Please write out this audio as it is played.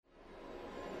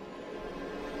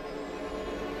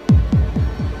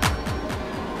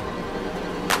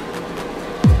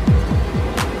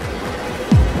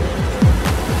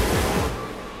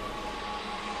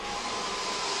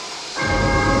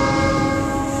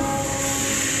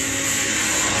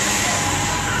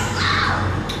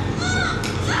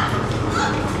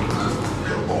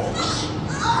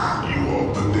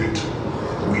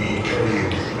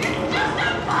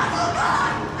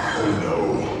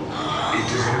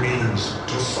means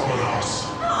to summon us.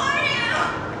 Who are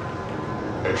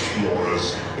you?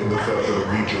 Explorers in the further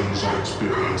regions of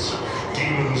experience.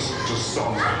 Demons to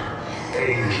some,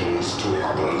 angels to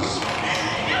others.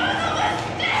 It was a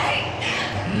mistake!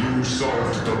 You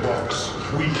solved the box.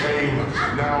 We came.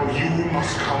 Now you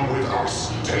must come with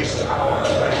us. Taste our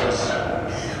pleasures.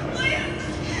 Please,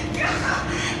 go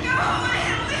away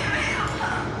and leave me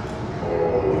alone.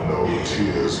 Oh, no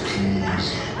tears, please.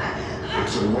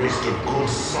 It's a waste of good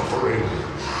suffering.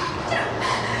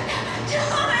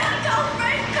 Don't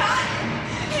break God.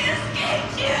 He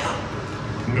escaped you.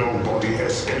 Nobody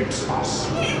escapes us.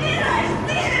 He did. I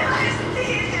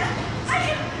see him. I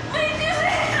can lead you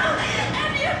to him,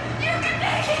 and you can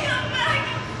make him back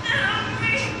instead of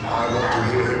me. I want to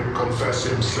hear him confess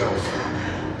himself.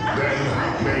 Then,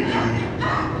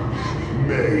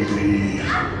 maybe,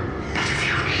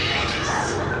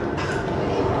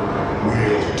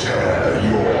 we'll tear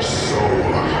your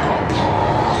soul apart.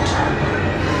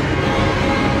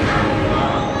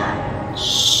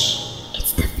 Shh,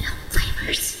 it's the Film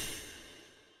Flamers.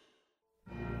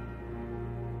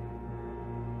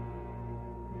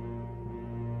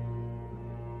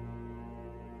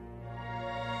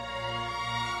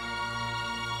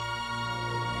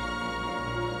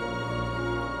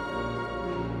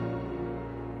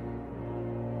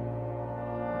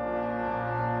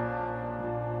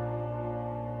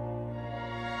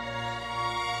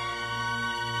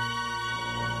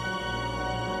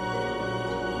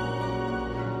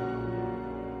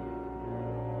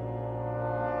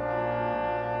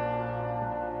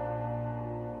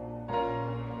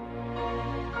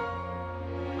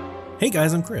 Hey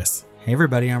guys, I'm Chris. Hey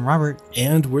everybody, I'm Robert.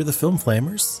 And we're the Film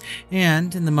Flamers.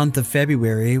 And in the month of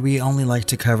February, we only like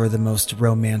to cover the most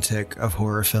romantic of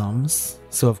horror films.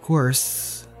 So of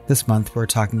course, this month we're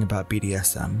talking about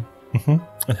BDSM. And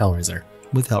Hellraiser.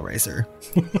 With Hellraiser.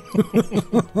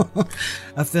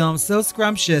 A film so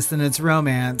scrumptious in its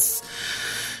romance,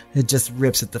 it just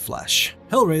rips at the flesh.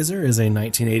 Hellraiser is a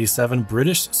 1987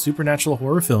 British supernatural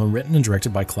horror film written and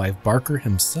directed by Clive Barker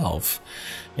himself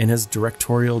in his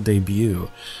directorial debut.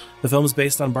 The film is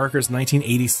based on Barker's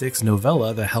 1986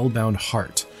 novella, The Hellbound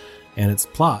Heart, and its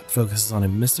plot focuses on a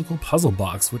mystical puzzle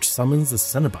box which summons the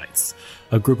Cenobites,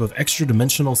 a group of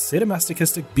extra-dimensional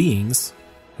sadomasochistic beings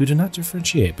who do not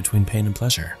differentiate between pain and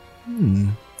pleasure.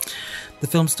 The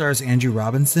film stars Andrew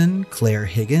Robinson, Claire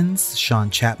Higgins,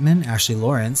 Sean Chapman, Ashley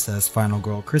Lawrence as Final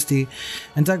Girl Christie,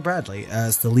 and Doug Bradley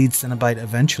as the lead Cenobite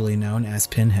eventually known as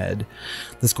Pinhead.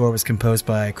 The score was composed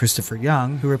by Christopher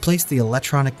Young, who replaced the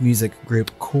electronic music group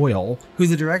Coil, who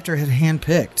the director had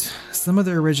handpicked. Some of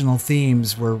the original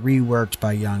themes were reworked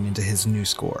by Young into his new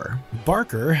score.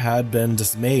 Barker had been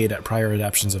dismayed at prior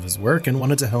adaptations of his work and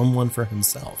wanted to helm one for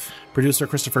himself. Producer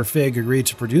Christopher Figg agreed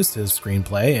to produce his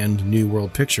screenplay, and New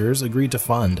World Pictures agreed to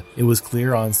fund. It was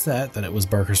clear on set that it was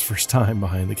Barker's first time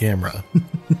behind the camera.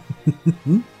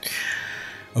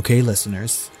 Okay,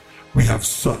 listeners, We have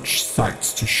such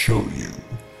sights to show you.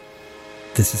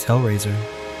 this is Hellraiser.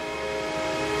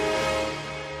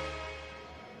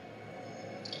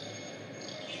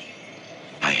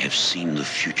 I have seen the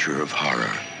future of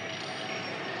horror.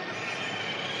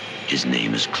 His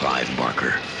name is Clive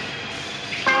Barker.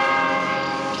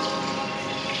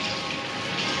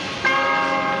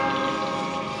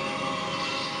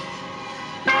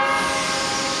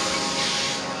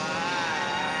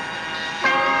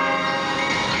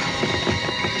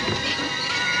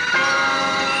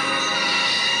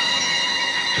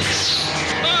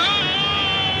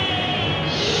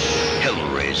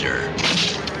 Hellraiser.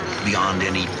 Beyond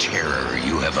any terror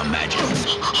you have imagined.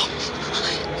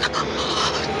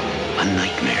 A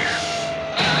nightmare.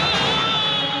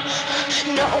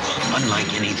 No.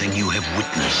 Unlike anything you have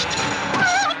witnessed,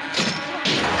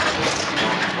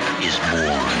 is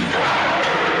born.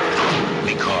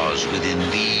 Because within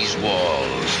these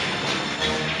walls,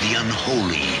 the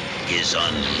unholy is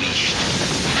unleashed.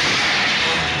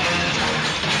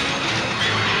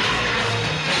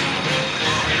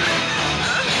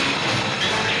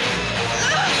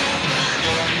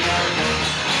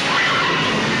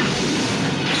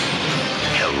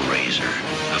 Hellraiser,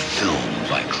 a film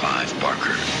by Clive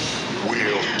Barker.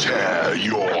 We'll tear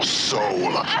your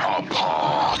soul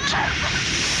apart.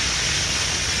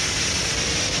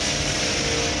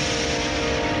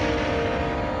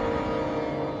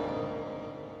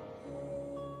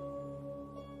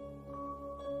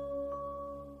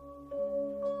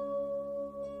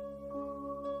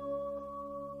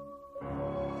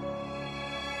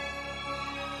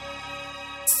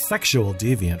 Sexual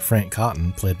deviant Frank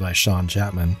Cotton, played by Sean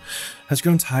Chapman, has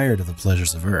grown tired of the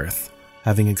pleasures of Earth,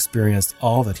 having experienced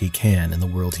all that he can in the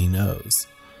world he knows.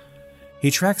 He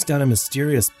tracks down a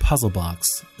mysterious puzzle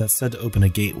box that's said to open a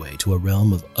gateway to a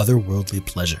realm of otherworldly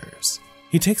pleasures.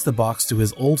 He takes the box to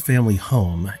his old family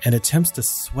home and attempts to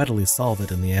sweatily solve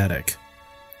it in the attic.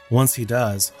 Once he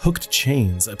does, hooked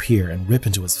chains appear and rip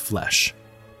into his flesh.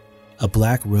 A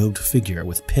black-robed figure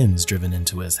with pins driven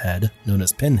into his head, known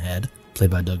as Pinhead, played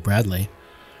by Doug Bradley,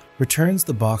 returns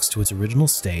the box to its original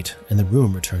state and the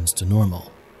room returns to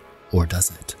normal. Or does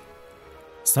it?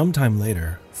 Sometime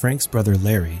later, Frank's brother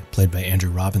Larry, played by Andrew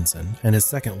Robinson, and his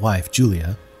second wife,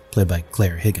 Julia, played by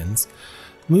Claire Higgins,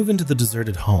 move into the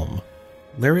deserted home.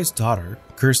 Larry's daughter,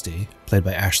 Kirsty, played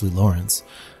by Ashley Lawrence,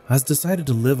 has decided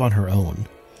to live on her own.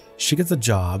 She gets a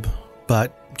job,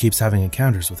 but keeps having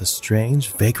encounters with a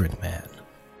strange, vagrant man.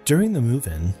 During the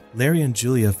move-in, Larry and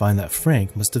Julia find that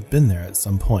Frank must have been there at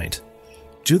some point.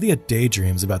 Julia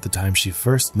daydreams about the time she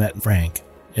first met Frank,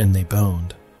 and they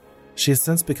boned. She has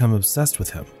since become obsessed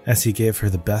with him, as he gave her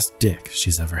the best dick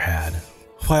she's ever had.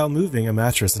 While moving a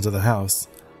mattress into the house,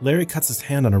 Larry cuts his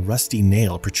hand on a rusty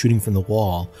nail protruding from the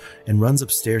wall and runs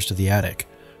upstairs to the attic,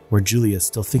 where Julia is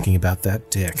still thinking about that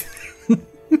dick.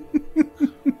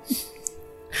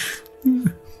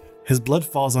 His blood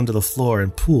falls onto the floor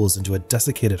and pools into a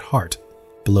desiccated heart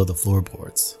below the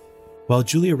floorboards. While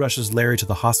Julia rushes Larry to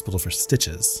the hospital for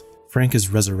stitches, Frank is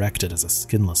resurrected as a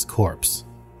skinless corpse,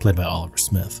 played by Oliver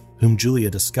Smith, whom Julia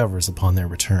discovers upon their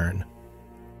return.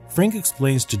 Frank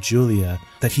explains to Julia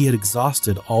that he had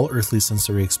exhausted all earthly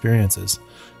sensory experiences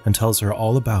and tells her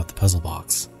all about the puzzle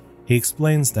box. He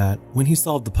explains that when he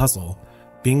solved the puzzle,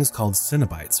 beings called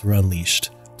Cenobites were unleashed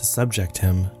to subject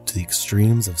him to the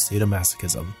extremes of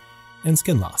sadomasochism and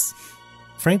skin loss.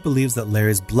 Frank believes that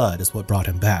Larry's blood is what brought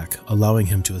him back, allowing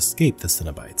him to escape the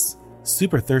Cenobites.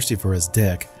 Super thirsty for his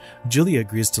dick, Julia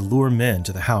agrees to lure men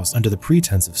to the house under the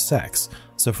pretense of sex,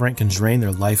 so Frank can drain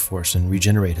their life force and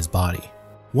regenerate his body.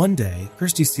 One day,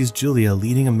 Kirsty sees Julia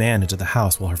leading a man into the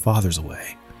house while her father's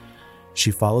away. She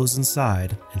follows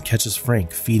inside and catches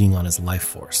Frank feeding on his life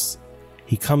force.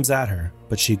 He comes at her,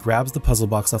 but she grabs the puzzle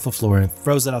box off the floor and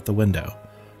throws it out the window,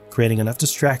 creating enough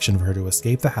distraction for her to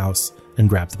escape the house and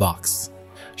grab the box.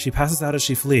 She passes out as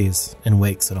she flees and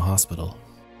wakes in a hospital.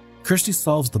 Kirsty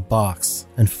solves the box,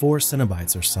 and 4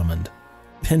 Cenobites are summoned.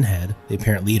 Pinhead, the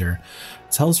apparent leader,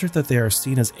 tells her that they are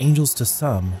seen as angels to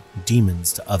some,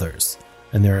 demons to others,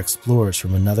 and they are explorers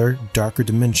from another, darker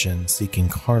dimension seeking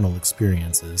carnal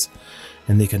experiences,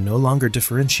 and they can no longer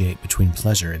differentiate between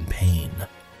pleasure and pain.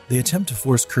 They attempt to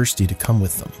force Kirsty to come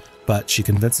with them, but she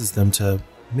convinces them to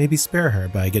maybe spare her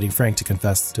by getting Frank to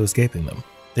confess to escaping them.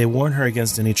 They warn her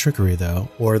against any trickery, though,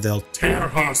 or they'll Tear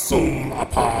her soul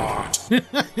apart.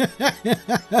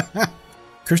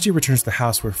 Kirsty returns to the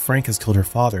house where Frank has killed her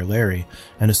father, Larry,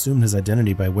 and assumed his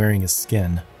identity by wearing his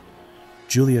skin.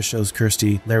 Julia shows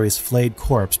Kirsty Larry's flayed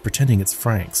corpse, pretending it's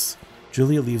Frank's.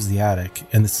 Julia leaves the attic,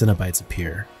 and the Cenobites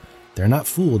appear. They're not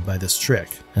fooled by this trick,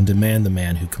 and demand the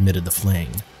man who committed the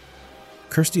flaying.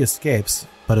 Kirsty escapes,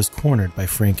 but is cornered by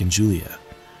Frank and Julia.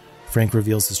 Frank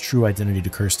reveals his true identity to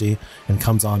Kirsty and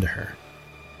comes on to her.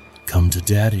 Come to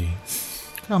daddy.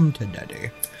 Come to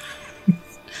daddy.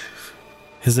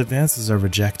 His advances are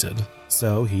rejected,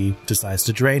 so he decides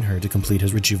to drain her to complete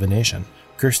his rejuvenation.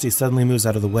 Kirsty suddenly moves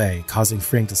out of the way, causing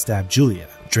Frank to stab Julia,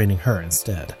 draining her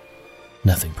instead.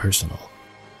 Nothing personal.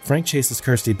 Frank chases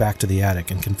Kirsty back to the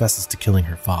attic and confesses to killing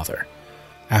her father.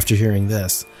 After hearing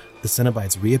this, the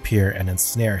Cenobites reappear and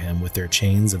ensnare him with their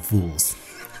chains of fools.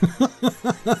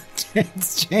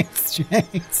 Chains.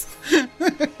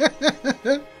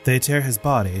 They tear his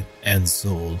body and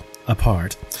soul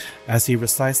apart as he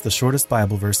recites the shortest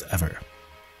Bible verse ever.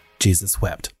 Jesus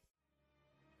wept.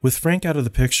 With Frank out of the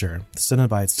picture, the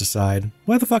Cenobites decide,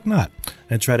 why the fuck not,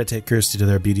 and try to take Kirsty to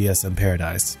their BDSM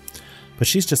paradise. But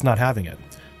she's just not having it.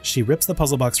 She rips the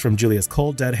puzzle box from Julia's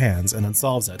cold, dead hands and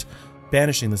unsolves it,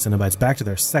 banishing the Cenobites back to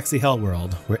their sexy hell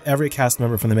world, where every cast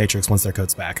member from The Matrix wants their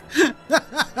coats back.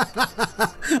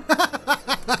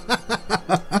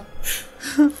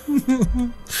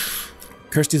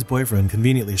 Kirsty's boyfriend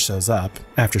conveniently shows up,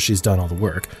 after she's done all the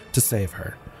work, to save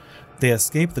her. They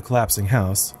escape the collapsing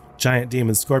house. Giant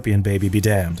demon scorpion baby be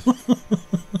damned.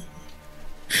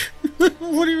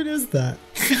 What even is that?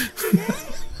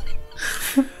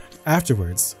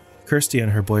 Afterwards, Kirsty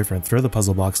and her boyfriend throw the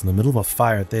puzzle box in the middle of a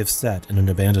fire they've set in an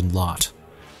abandoned lot.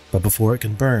 But before it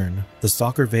can burn, the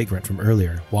stalker vagrant from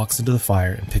earlier walks into the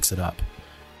fire and picks it up.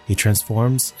 He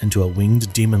transforms into a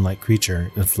winged demon-like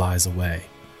creature and flies away.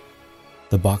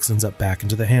 The box ends up back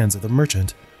into the hands of the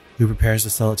merchant, who prepares to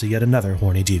sell it to yet another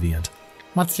horny deviant.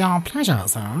 What's your pleasure,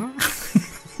 sir?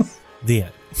 The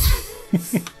end.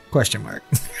 Question mark.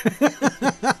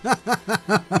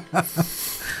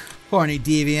 Horny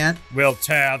deviant. We'll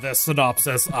tear this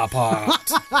synopsis apart.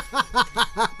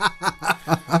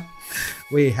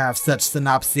 We have such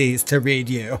synopses to read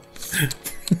you.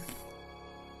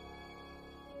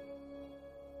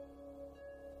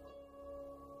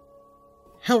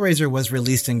 Hellraiser was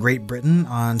released in Great Britain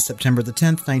on September the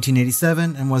 10th,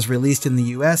 1987, and was released in the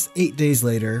US 8 days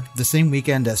later, the same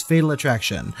weekend as Fatal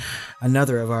Attraction,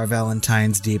 another of our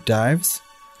Valentine's deep dives.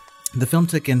 The film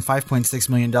took in $5.6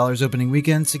 million opening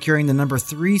weekend, securing the number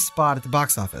 3 spot at the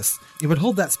box office. It would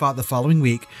hold that spot the following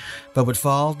week, but would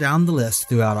fall down the list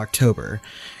throughout October.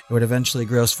 It would eventually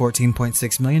gross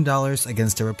 $14.6 million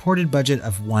against a reported budget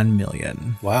of $1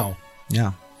 million. Wow.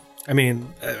 Yeah. I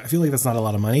mean, I feel like that's not a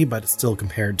lot of money, but it's still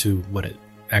compared to what it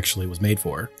actually was made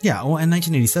for. Yeah, well, in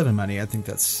 1987 money, I think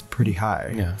that's pretty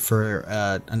high for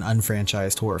an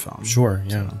unfranchised horror film. Sure,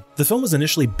 yeah. So. The film was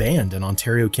initially banned in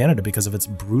Ontario, Canada because of its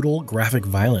brutal graphic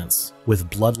violence, with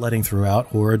bloodletting throughout,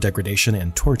 horror, degradation,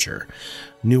 and torture.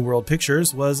 New World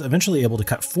Pictures was eventually able to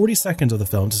cut 40 seconds of the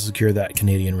film to secure that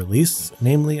Canadian release,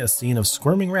 namely a scene of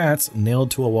squirming rats nailed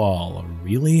to a wall.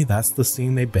 Really? That's the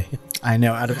scene they banned? I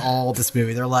know, out of all this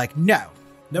movie, they're like, no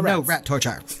rat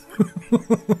torture.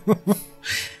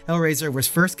 Hellraiser was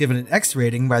first given an X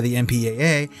rating by the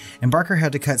MPAA, and Barker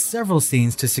had to cut several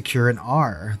scenes to secure an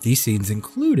R. These scenes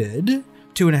included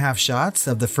 2.5 shots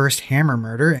of the first hammer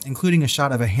murder, including a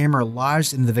shot of a hammer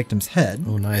lodged in the victim's head.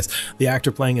 Oh, nice. The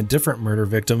actor playing a different murder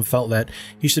victim felt that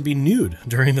he should be nude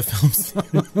during the film's.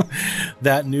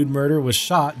 That nude murder was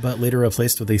shot, but later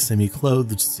replaced with a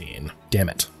semi-clothed scene. Damn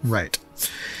it. Right.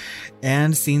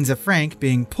 And scenes of Frank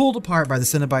being pulled apart by the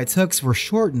Cenobites' hooks were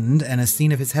shortened, and a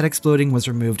scene of his head exploding was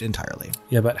removed entirely.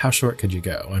 Yeah, but how short could you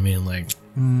go? I mean, like,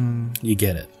 you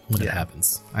get it when it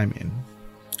happens. I mean,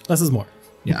 less is more.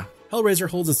 Yeah. Hellraiser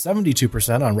holds a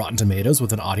 72% on Rotten Tomatoes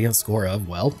with an audience score of,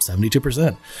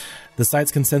 72%. The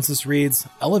site's consensus reads,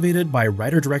 elevated by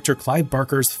writer-director Clive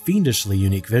Barker's fiendishly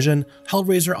unique vision,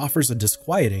 Hellraiser offers a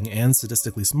disquieting and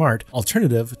sadistically smart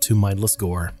alternative to mindless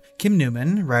gore. Kim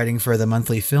Newman, writing for the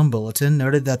Monthly Film Bulletin,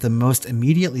 noted that the most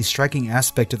immediately striking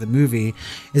aspect of the movie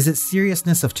is its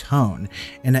seriousness of tone,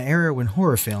 in an era when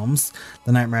horror films,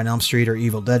 the Nightmare on Elm Street or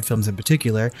Evil Dead films in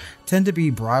particular, tend to be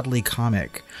broadly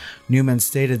comic. Newman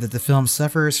stated that the film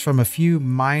suffers from a few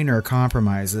minor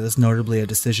compromises, notably a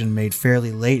decision made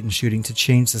fairly late in shooting to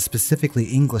change the specifically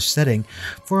English setting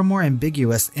for a more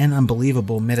ambiguous and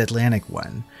unbelievable mid-Atlantic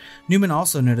one. Newman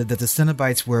also noted that the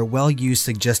Cenobites were well-used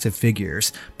suggestive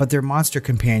figures, but their monster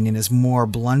companion is more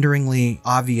blunderingly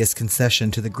obvious concession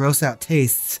to the gross-out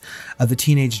tastes of the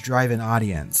teenage drive-in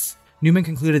audience. Newman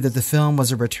concluded that the film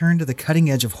was a return to the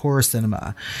cutting edge of horror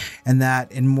cinema, and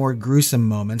that, in more gruesome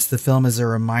moments, the film is a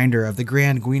reminder of the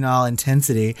grand guignol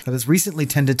intensity that has recently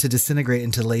tended to disintegrate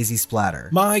into lazy splatter.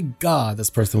 My God,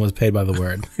 this person was paid by the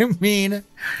word. I mean,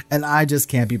 and I just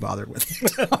can't be bothered with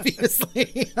it,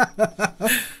 obviously.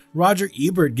 Roger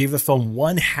Ebert gave the film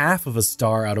 1/2 of a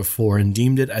star out of 4 and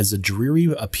deemed it as dreary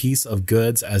a piece of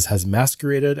goods as has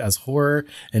masqueraded as horror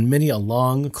in many a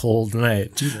long, cold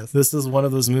night. Jesus. This is one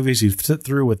of those movies you sit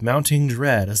through with mounting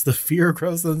dread as the fear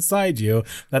grows inside you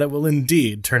that it will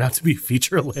indeed turn out to be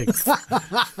feature-length.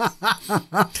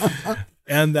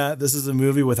 And that this is a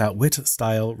movie without wit,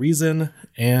 style, reason,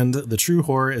 and the true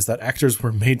horror is that actors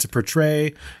were made to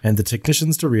portray and the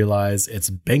technicians to realize its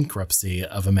bankruptcy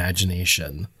of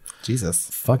imagination. Jesus.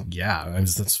 Fuck yeah.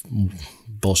 That's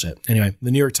bullshit. Anyway,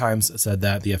 the New York Times said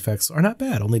that the effects are not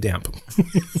bad, only damp.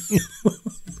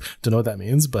 Don't know what that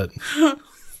means, but...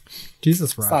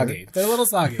 Jesus, Roger. Soggy. They're a little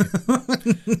soggy.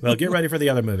 Well, get ready for the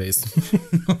other movies.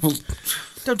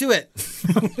 Don't do it.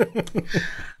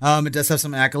 It does have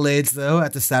some accolades, though.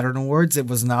 At the Saturn Awards, it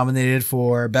was nominated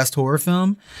for Best Horror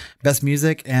Film, Best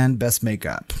Music, and Best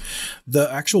Makeup.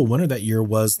 The actual winner that year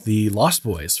was The Lost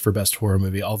Boys for Best Horror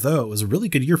Movie, although it was a really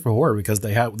good year for horror because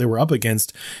they were up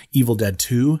against Evil Dead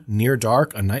 2, Near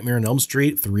Dark, A Nightmare on Elm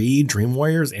Street, 3, Dream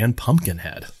Warriors, and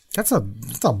Pumpkinhead. That's a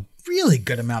really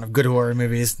good amount of good horror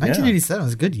movies. 1987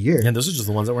 was a good year. And those are just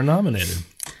the ones that were nominated.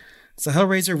 So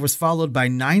Hellraiser was followed by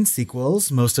 9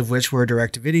 sequels, most of which were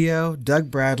direct-to-video.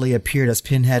 Doug Bradley appeared as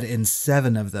Pinhead in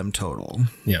 7 of them total.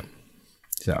 Yeah.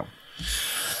 So,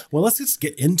 well, let's just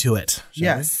get into it.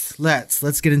 Yes,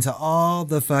 let's get into all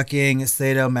the fucking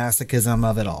sadomasochism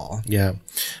of it all. Yeah.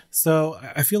 So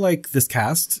I feel like this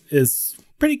cast is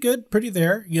pretty good, pretty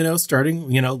there, starting,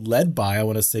 led by, I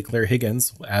want to say, Claire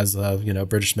Higgins as,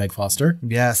 British Meg Foster.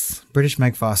 Yes, British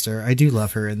Meg Foster. I do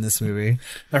love her in this movie.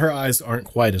 Now, her eyes aren't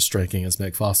quite as striking as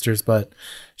Meg Foster's, but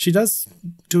she does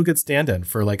do a good stand-in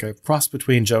for like a cross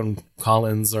between Joan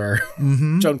Collins or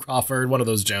Joan Crawford, one of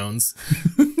those Joans,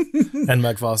 and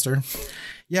Meg Foster.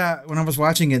 Yeah, when I was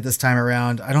watching it this time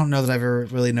around, I don't know that I've ever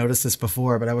really noticed this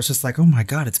before, but I was just like, oh my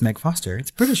God, it's Meg Foster. It's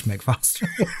British Meg Foster.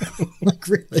 Like,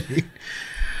 really?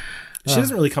 She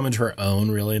doesn't really come into her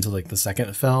own really until like the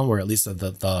second film, or at least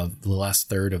the last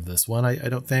third of this one. I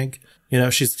don't think,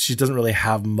 she doesn't really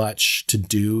have much to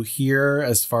do here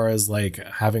as far as like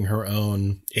having her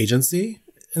own agency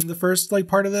in the first like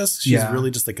part of this. She's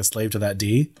really just like a slave to that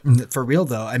D. For real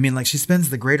though. I mean, like she spends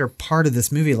the greater part of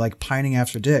this movie like pining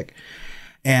after Dick.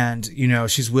 And,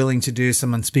 she's willing to do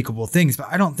some unspeakable things, but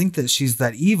I don't think that she's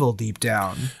that evil deep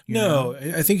down. No,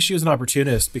 I think she was an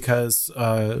opportunist because,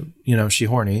 she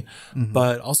horny,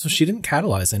 but also she didn't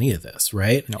catalyze any of this,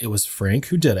 right? No. It was Frank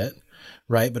who did it,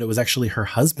 right? But it was actually her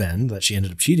husband that she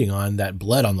ended up cheating on that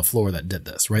bled on the floor that did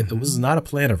this, right? That was not a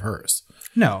plan of hers.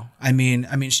 No, I mean,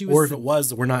 she was. Or if it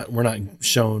was, we're not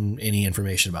shown any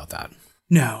information about that.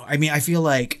 No, I mean, I feel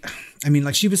like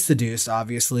she was seduced,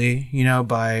 obviously,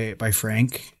 by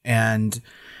Frank and,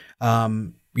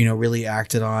 really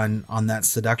acted on that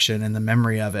seduction and the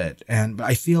memory of it. But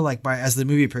I feel like as the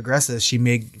movie progresses, she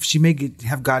may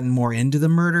have gotten more into the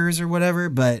murders or whatever.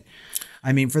 But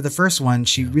I mean, for the first one,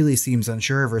 she really seems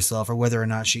unsure of herself or whether or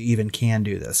not she even can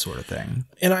do this sort of thing.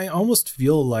 And I almost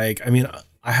feel like,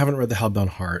 I haven't read The Hellbound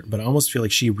Heart, but I almost feel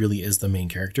like she really is the main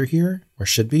character here, or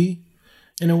should be.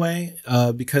 In a way,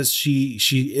 because she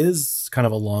is kind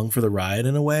of along for the ride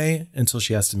in a way until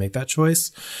she has to make that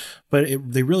choice. But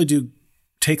they really do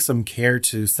take some care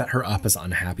to set her up as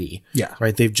unhappy. Yeah.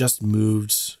 Right. They've just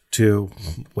moved to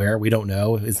where we don't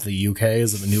know. Is the UK?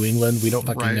 Is it the New England? We don't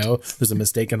fucking know. There's a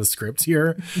mistake in the script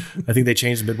here. I think they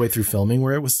changed midway through filming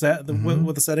where it was set,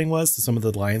 what the setting was. So some of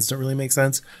the lines don't really make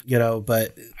sense,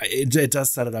 but it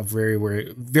does set it up very,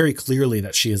 very, very clearly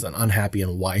that she is unhappy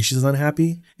and why she's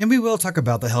unhappy. And we will talk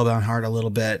about the Hellbound Heart a little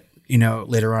bit,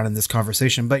 later on in this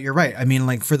conversation. But you're right. I mean,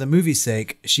 like for the movie's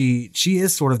sake, she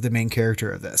is sort of the main character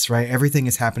of this, right? Everything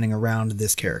is happening around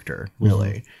this character,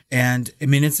 really. And I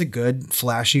mean, it's a good,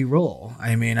 flashy role.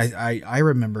 I mean, I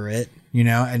remember it,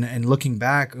 and looking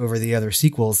back over the other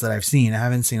sequels that I've seen, I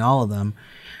haven't seen all of them.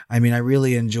 I mean, I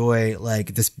really enjoy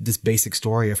like this basic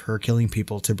story of her killing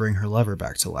people to bring her lover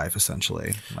back to life,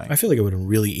 essentially. I feel like it would have been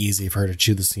really easy for her to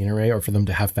chew the scenery or for them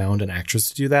to have found an actress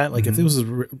to do that. Like if it was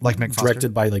like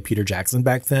directed by like Peter Jackson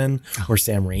back then or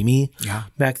Sam Raimi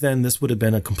back then, this would have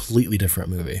been a completely different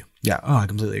movie. Yeah. Oh, I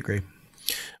completely agree.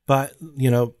 But,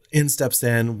 in steps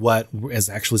in what is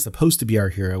actually supposed to be our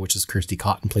hero, which is Kirsty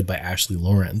Cotton, played by Ashley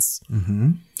Lawrence.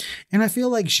 Mm-hmm. And I feel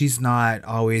like she's not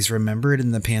always remembered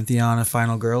in the pantheon of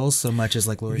final girls so much as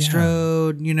like Laurie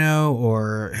Strode,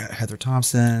 or Heather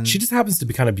Thompson. She just happens to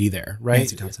be kind of be there, right?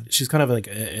 Nancy Thompson. She's kind of like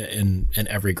in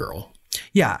every girl.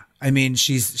 Yeah. I mean,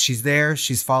 she's there.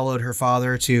 She's followed her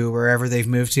father to wherever they've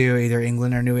moved to, either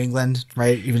England or New England,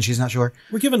 right? Even she's not sure.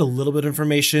 We're given a little bit of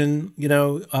information,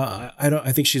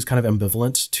 I think she's kind of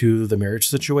ambivalent to the marriage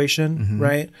situation,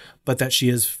 right? But that she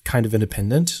is kind of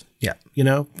independent. Yeah.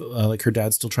 Like her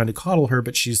dad's still trying to coddle her,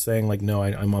 but she's saying like, no,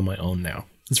 I'm on my own now.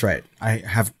 That's right. I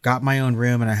have got my own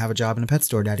room and I have a job in a pet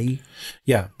store, Daddy.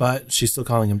 Yeah, but she's still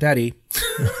calling him Daddy.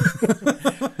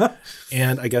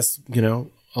 And I guess,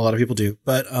 a lot of people do,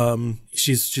 but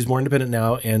she's more independent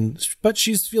now, but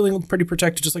she's feeling pretty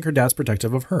protected, just like her dad's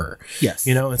protective of her. Yes,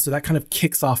 and so that kind of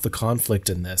kicks off the conflict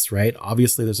in this, right?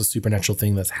 Obviously, there's a supernatural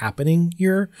thing that's happening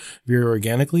here very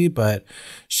organically, but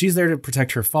she's there to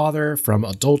protect her father from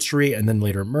adultery and then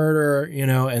later murder, and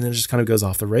then it just kind of goes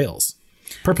off the rails.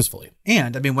 Purposefully.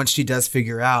 And I mean, once she does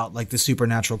figure out like the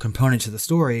supernatural component to the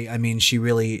story, I mean, she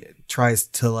really tries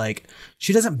to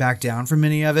she doesn't back down from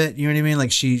any of it. You know what I mean?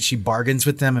 Like she bargains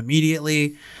with them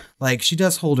immediately. Like she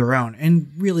does hold her own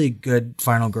in really good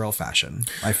final girl fashion,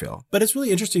 I feel. But it's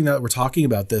really interesting that we're talking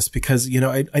about this because,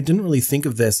 I didn't really think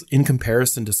of this in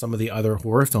comparison to some of the other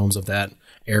horror films of that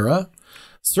era.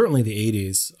 Certainly the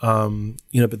 80s.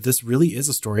 But this really is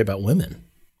a story about women.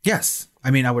 Yes.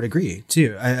 I mean, I would agree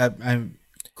too. I'm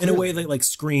in a way that like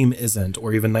Scream isn't,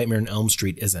 or even Nightmare on Elm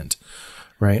Street isn't,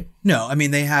 right? No, I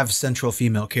mean, they have central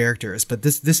female characters, but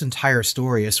this entire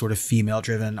story is sort of female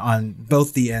driven on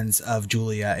both the ends of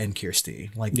Julia and Kirsty,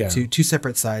 like two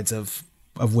separate sides of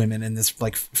women in this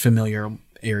like familiar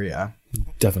area.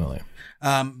 Definitely.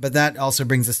 But that also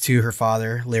brings us to her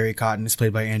father, Larry Cotton, who's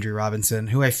played by Andrew Robinson,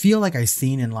 who I feel like I've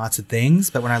seen in lots of things.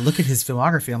 But when I look at his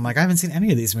filmography, I'm like, I haven't seen any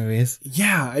of these movies.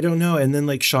 Yeah, I don't know. And then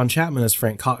like Sean Chapman as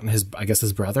Frank Cotton, his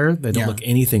brother. They don't look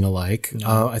anything alike.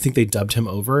 No. I think they dubbed him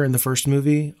over in the first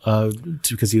movie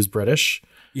because he was British.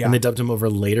 Yeah. And they dubbed him over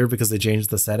later because they changed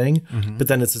the setting. Mm-hmm. But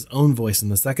then it's his own voice in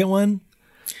the second one.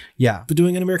 Yeah. but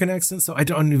doing an American accent. So I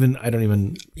don't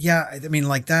even. Yeah. I mean,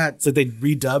 like that. It's like they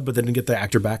redubbed, but they didn't get the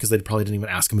actor back because they probably didn't even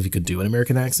ask him if he could do an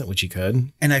American accent, which he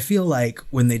could. And I feel like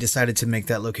when they decided to make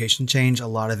that location change, a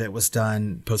lot of it was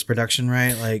done post-production,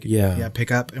 right? Like, yeah,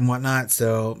 pickup and whatnot.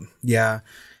 So, yeah.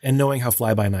 And knowing how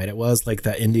fly by night it was, like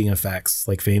that ending effects,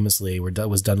 like famously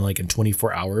was done like in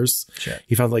 24 hours. Shit.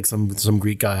 He found like some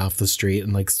Greek guy off the street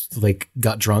and like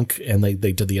got drunk and they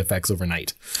did the effects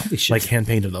overnight. Holy shit. Like hand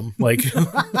painted them. Like,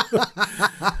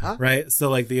 right.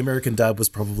 So like the American dub was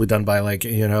probably done by like,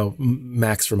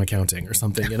 Max from accounting or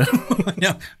something,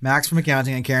 No, Max from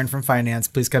accounting and Karen from finance,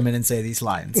 please come in and say these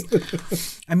lines.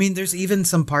 I mean, there's even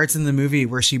some parts in the movie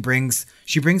where she brings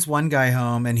one guy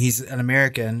home and he's an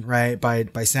American, right? By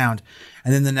sound.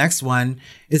 And then the next one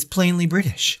is plainly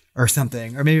British or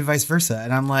something, or maybe vice versa.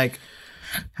 And I'm like,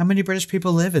 how many British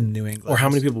people live in New England? Or how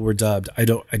many people were dubbed? I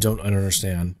don't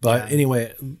understand. But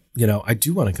anyway, I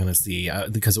do want to kind of see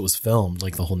because it was filmed,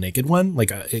 like the whole naked one,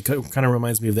 like it kind of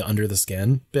reminds me of the under the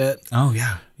skin bit. Oh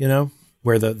yeah.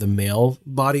 Where the male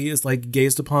body is like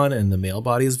gazed upon and the male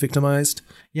body is victimized.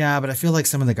 Yeah, but I feel like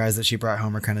some of the guys that she brought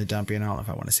home are kind of dumpy, and I don't know if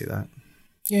I want to see that.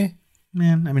 Yeah.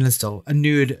 Man, I mean, it's still a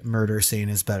nude murder scene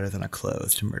is better than a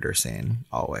clothed murder scene,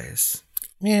 always.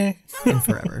 Yeah. And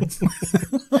forever.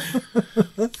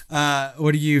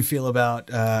 What do you feel about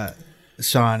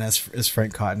Sean as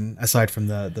Frank Cotton, aside from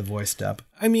the voice dub?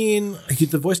 I mean,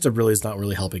 the voice dub really is not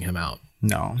really helping him out.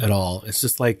 No. At all. It's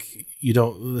just like, he's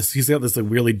got this like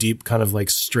really deep kind of like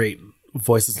straight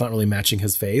voice that's not really matching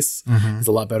his face. Mm-hmm. It's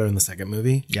a lot better in the second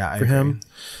movie for him.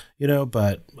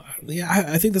 But yeah,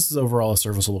 I think this is overall a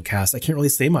serviceable cast. I can't really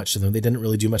say much to them. They didn't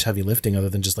really do much heavy lifting other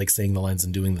than just like saying the lines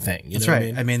and doing the thing. That's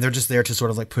right. I mean, they're just there to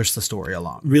sort of like push the story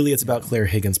along. Really, it's about Claire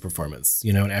Higgins' performance,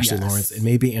 and Ashley Lawrence and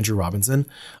maybe Andrew Robinson.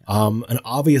 And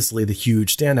obviously the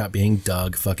huge standout being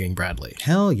Doug fucking Bradley.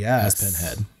 Hell yes. As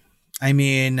Pinhead. I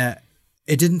mean,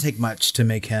 it didn't take much to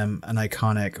make him an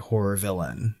iconic horror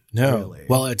villain. No. Really.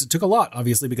 Well, it took a lot,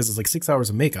 obviously, because it's like 6 hours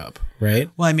of makeup, right?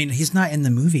 Well, I mean, he's not in the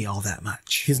movie all that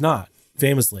much. He's not.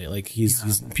 Famously, like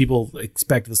he's people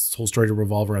expect this whole story to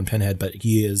revolve around Pinhead, but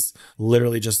he is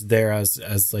literally just there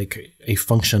as like a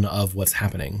function of what's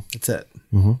happening. That's it.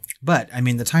 Mm-hmm. But I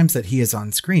mean, the times that he is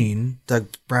on screen, Doug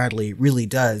Bradley really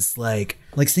does like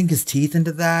sink his teeth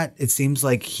into that. It seems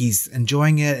like he's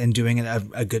enjoying it and doing it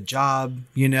a good job.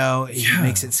 He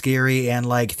makes it scary and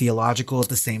like theological at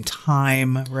the same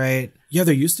time, right? Yeah,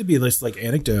 there used to be this like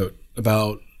anecdote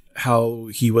about how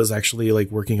he was actually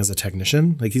like working as a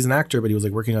technician. Like he's an actor, but he was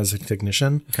like working as a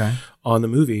technician on the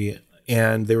movie.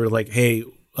 And they were like, hey,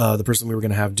 the person we were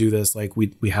going to have do this, like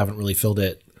we haven't really filled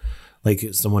it. Like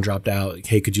someone dropped out.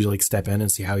 Hey, could you like step in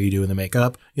and see how you do in the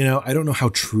makeup? I don't know how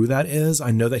true that is.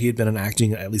 I know that he had been in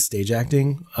acting, at least stage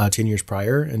acting, 10 years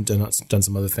prior and done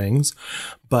some other things.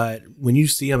 But when you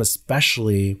see him,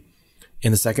 especially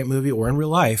in the second movie or in real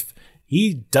life,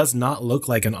 he does not look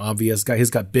like an obvious guy. He's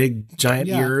got big, giant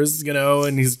ears,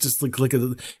 and he's just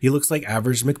he looks like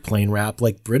average McPlane rap,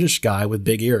 like British guy with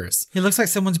big ears. He looks like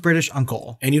someone's British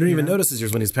uncle. And you don't even notice his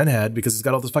ears when he's Pinhead because he's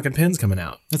got all those fucking pins coming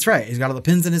out. That's right. He's got all the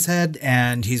pins in his head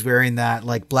and he's wearing that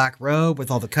like black robe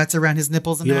with all the cuts around his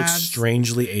nipples and he abs. Looks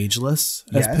strangely ageless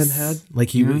as Pinhead. Like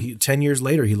he 10 years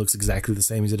later, he looks exactly the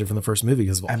same as he did from the first movie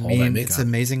because of all that makeup. It's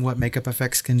amazing what makeup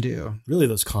effects can do. Really,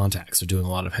 those contacts are doing a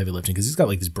lot of heavy lifting because he's got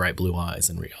like these bright blue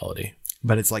eyes in reality.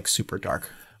 But it's like super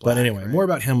dark. But anyway, more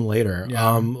about him later.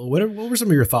 Yeah. What were some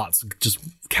of your thoughts just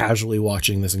casually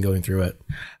watching this and going through it?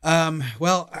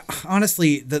 Well,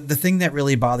 honestly, the thing that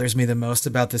really bothers me the most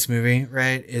about this movie,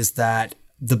 right, is that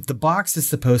the box is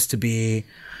supposed to be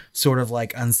sort of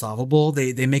like unsolvable.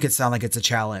 They make it sound like it's a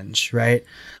challenge, right?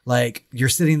 Like you're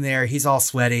sitting there, he's all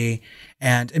sweaty.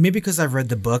 And maybe because I've read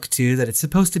the book too, that it's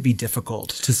supposed to be difficult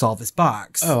to solve this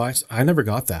box. Oh, I never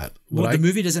got that. The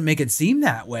movie doesn't make it seem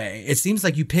that way. It seems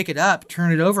like you pick it up,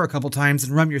 turn it over a couple times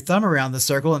and run your thumb around the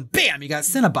circle and bam, you got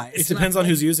Cinnabite. It depends on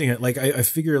who's using it. Like I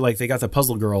figure like they got the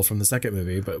puzzle girl from the second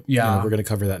movie, but we're going to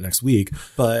cover that next week.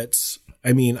 But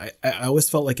I mean, I always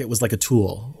felt like it was like a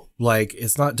tool. Like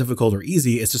it's not difficult or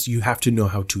easy. It's just you have to know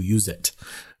how to use it.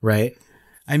 Right.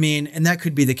 I mean, and that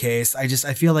could be the case. I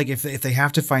feel like if they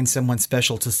have to find someone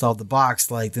special to solve the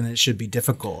box, like then it should be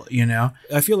difficult,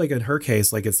 I feel like in her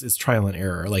case, like it's trial and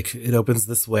error. Like it opens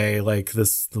this way, like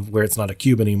this where it's not a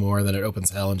cube anymore. Then it opens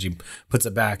hell, and she puts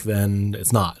it back. Then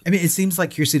it's not. I mean, it seems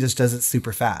like Kirsty just does it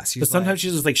super fast. But sometimes she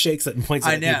just like shakes it and points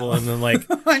at people, and then like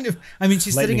I mean,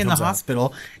 she's sitting in the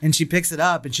hospital and she picks it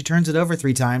up and she turns it over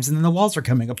 3 times, and then the walls are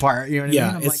coming apart. You know what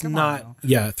I mean? It's not.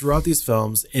 Yeah, throughout these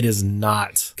films, it is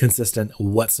not consistent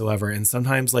whatsoever. And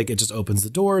sometimes like it just opens the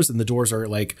doors, and the doors are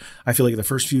like, I feel like the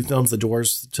first few films, the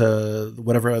doors to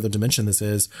whatever other dimension this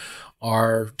is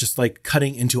are just like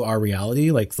cutting into our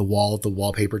reality. Like the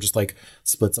wallpaper just like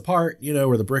splits apart, you know,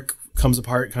 or the brick comes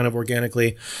apart kind of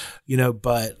organically, you know,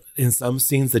 but in some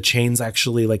scenes the chains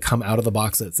actually like come out of the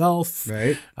box itself.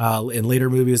 Right. In later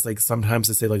movies, like sometimes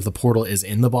they say like the portal is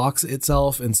in the box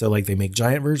itself, and so like they make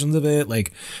giant versions of it,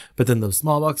 like, but then the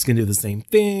small box can do the same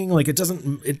thing. Like it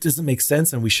doesn't make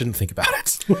sense, and we shouldn't think about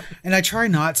it. And I try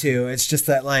not to. It's just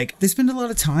that like they spend a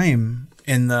lot of time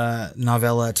in the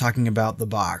novella talking about the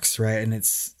box, right? And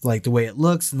it's like the way it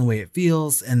looks and the way it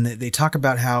feels, and they talk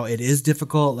about how it is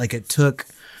difficult. Like it took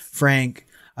Frank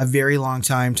a very long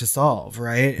time to solve,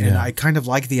 right? And I kind of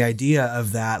like the idea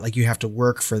of that. Like you have to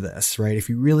work for this, right? If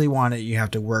you really want it, you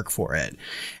have to work for it.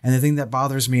 And the thing that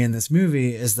bothers me in this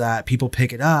movie is that people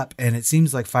pick it up and it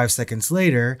seems like 5 seconds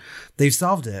later, they've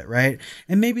solved it, right?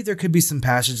 And maybe there could be some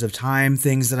passage of time,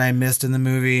 things that I missed in the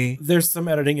movie. There's some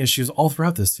editing issues all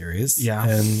throughout this series. Yeah.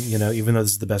 And, you know, even though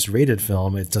this is the best rated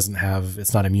film,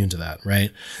 it's not immune to that,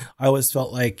 right? I always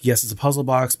felt like, yes, it's a puzzle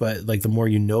box, but like the more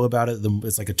you know about it,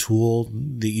 it's like a tool,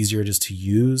 the easier it is to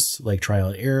use, like trial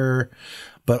and error.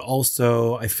 But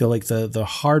also I feel like the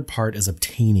hard part is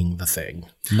obtaining the thing,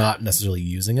 not necessarily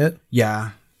using it.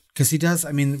 Yeah. Because he does,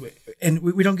 I mean, and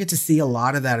we don't get to see a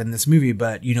lot of that in this movie,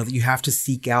 but you know, you have to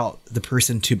seek out the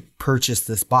person to purchase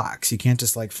this box. You can't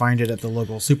just like find it at the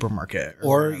local supermarket.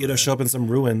 Or you know, show up in some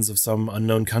ruins of some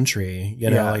unknown country, you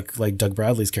know, like Doug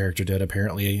Bradley's character did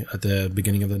apparently at the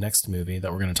beginning of the next movie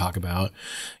that we're going to talk about.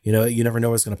 You know, you never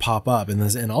know what's going to pop up.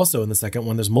 And also in the second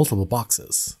one, there's multiple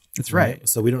boxes. That's right.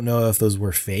 So we don't know if those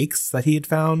were fakes that he had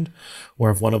found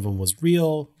or if one of them was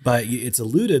real, but it's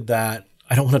alluded that,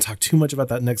 I don't want to talk too much about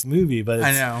that next movie, but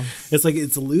I know it's like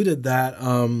it's alluded that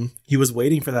he was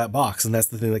waiting for that box, and that's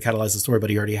the thing that catalyzed the story, but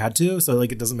he already had to, so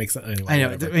like it doesn't make sense anyway. I know.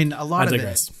 Whatever. I mean, a lot of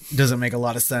it doesn't make a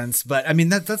lot of sense, but I mean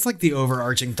that's like the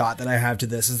overarching thought that I have to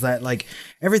this is that like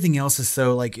everything else is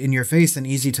so like in your face and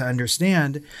easy to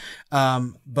understand,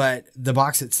 but the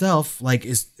box itself like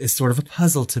is sort of a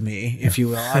puzzle to me, if you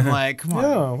will. I'm like, come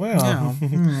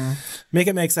on, make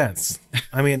it make sense.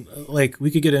 I mean, like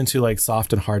we could get into like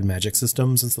soft and hard magic systems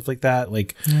and stuff like that.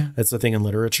 Like that's a thing in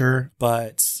literature,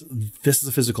 but this is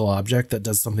a physical object that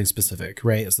does something specific,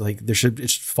 right? So like it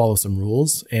should follow some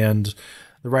rules, and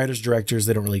the writers, directors,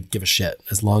 they don't really give a shit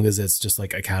as long as it's just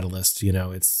like a catalyst. You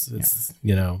know, it's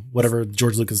you know, whatever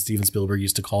George Lucas, Steven Spielberg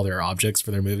used to call their objects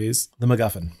for their movies, the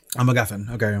MacGuffin. A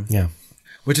MacGuffin, okay, yeah,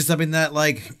 which is something that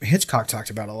like Hitchcock talked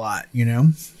about a lot, you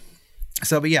know.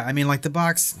 So, but yeah, I mean, like the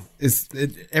box is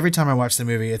every time I watch the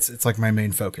movie, it's like my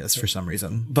main focus for some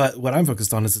reason. But what I'm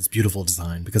focused on is its beautiful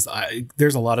design, because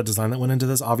there's a lot of design that went into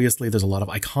this. Obviously, there's a lot of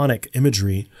iconic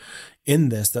imagery in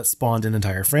this that spawned an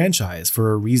entire franchise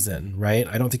for a reason, right?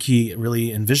 I don't think he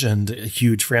really envisioned a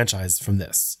huge franchise from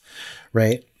this,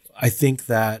 right? I think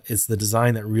that it's the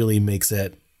design that really makes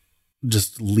it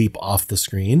just leap off the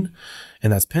screen,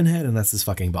 and that's Pinhead, and that's this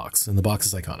fucking box, and the box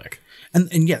is iconic.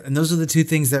 And those are the two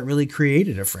things that really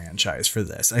created a franchise for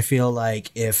this. I feel like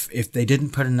if they didn't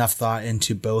put enough thought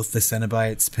into both the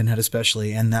Cenobites, Pinhead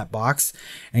especially, and that box,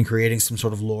 and creating some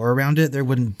sort of lore around it, there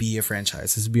wouldn't be a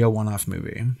franchise. This would be a one-off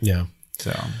movie. Yeah.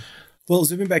 So, well,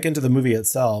 zooming back into the movie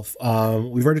itself,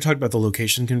 we've already talked about the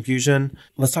location confusion.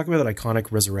 Let's talk about that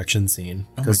iconic resurrection scene.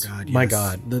 Oh my God! Yes. My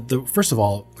God, the first of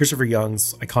all, Christopher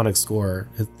Young's iconic score,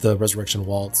 the Resurrection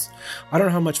Waltz. I don't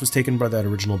know how much was taken by that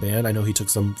original band. I know he took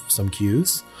some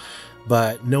cues,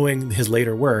 but knowing his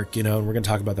later work, you know, and we're going to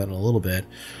talk about that in a little bit.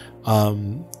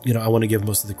 You know, I want to give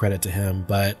most of the credit to him,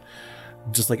 but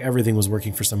just like everything was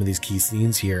working for some of these key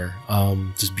scenes here,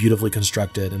 just beautifully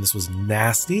constructed, and this was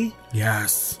nasty.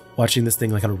 Yes. Watching this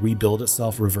thing like kind of rebuild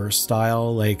itself reverse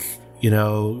style, like, you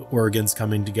know, organs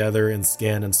coming together and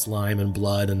skin and slime and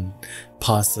blood and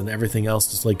pus and everything else,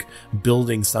 just like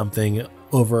building something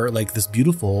over like this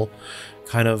beautiful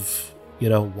kind of, you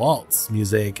know, waltz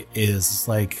music is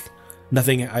like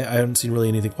nothing. I haven't seen really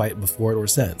anything quite before it or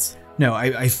since. No,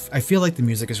 I feel like the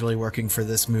music is really working for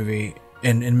this movie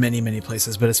in many, many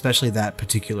places, but especially that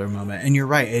particular moment. And you're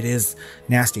right, it is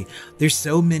nasty. There's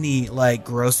so many like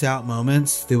gross out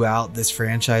moments throughout this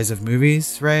franchise of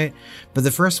movies, right? But the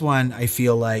first one I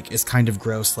feel like is kind of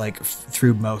gross, like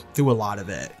through a lot of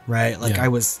it, right? Like I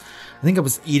think I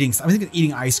was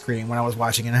eating ice cream when I was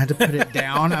watching it, and I had to put it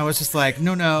down. I was just like,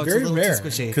 no, it's very a little rare too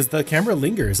squishy. Because the camera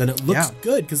lingers and it looks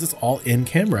good because it's all in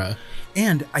camera.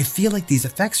 And I feel like these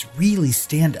effects really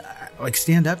stand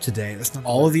up today. That's not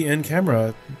all of the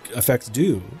in-camera effects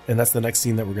do, and that's the next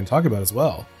scene that we're going to talk about as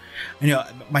well. I know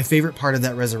my favorite part of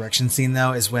that resurrection scene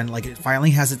though is when like it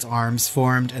finally has its arms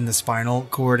formed and the spinal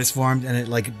cord is formed and it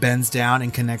like bends down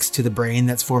and connects to the brain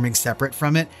that's forming separate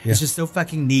from it. Yeah. It's just so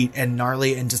fucking neat and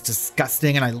gnarly and just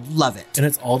disgusting, and I love it. And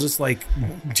it's all just like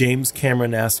James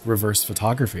Cameron-esque reverse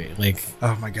photography. Like,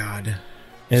 oh my god.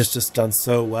 And it's just done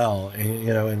so well, and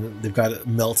and they've got it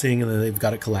melting, and then they've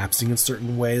got it collapsing in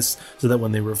certain ways, so that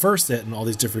when they reverse it and all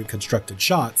these different constructed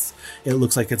shots, it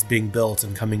looks like it's being built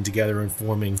and coming together and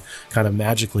forming kind of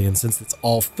magically. And since it's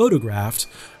all photographed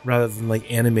rather than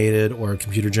like animated or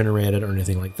computer generated or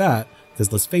anything like that,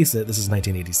 because let's face it, this is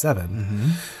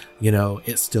 1987.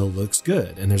 It still looks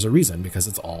good, and there's a reason, because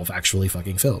it's all actually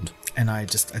fucking filmed. And I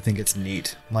think it's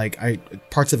neat. Like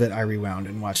parts of it I rewound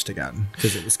and watched again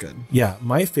because it was good. Yeah,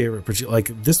 my favorite,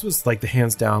 this was like the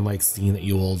hands down like scene that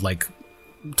you will like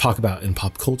talk about in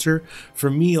pop culture.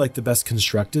 For me, like the best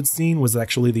constructed scene was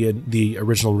actually the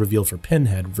original reveal for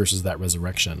Pinhead versus that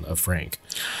resurrection of Frank.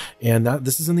 And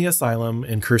this is in the asylum,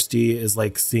 and Kirsty is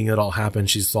like seeing it all happen.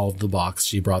 She solved the box.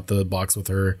 She brought the box with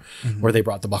her, or they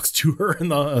brought the box to her in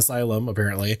the asylum,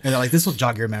 apparently. And they're like, this will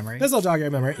jog your memory.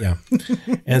 Yeah.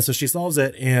 And so she solves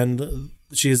it, and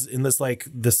she's in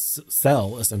this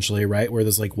cell essentially, right, where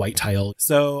there's like white tile.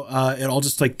 So it all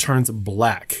just like turns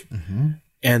black.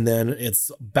 And then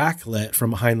it's backlit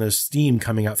from behind the steam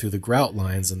coming out through the grout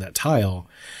lines in that tile.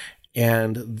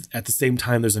 And at the same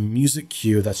time, there's a music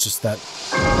cue that's just that.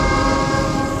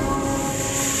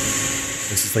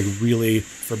 It's just like really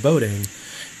foreboding.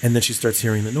 And then she starts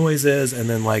hearing the noises, and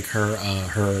then like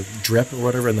her drip or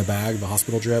whatever in the bag, the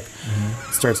hospital drip,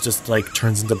 starts just like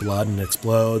turns into blood and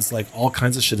explodes. Like all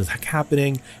kinds of shit is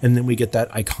happening. And then we get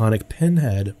that iconic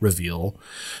Pinhead reveal,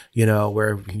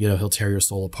 where, he'll tear your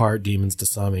soul apart, demons to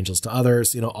some, angels to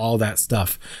others, all that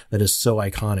stuff that is so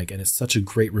iconic. And it's such a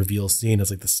great reveal scene.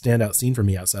 It's like the standout scene for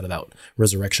me outside of that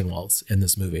resurrection waltz in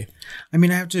this movie. I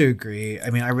mean, I have to agree. I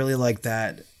mean, I really like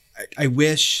that. I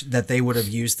wish that they would have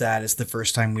used that as the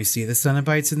first time we see the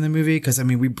Cenobites in the movie, because I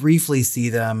mean we briefly see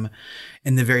them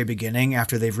in the very beginning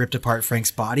after they've ripped apart Frank's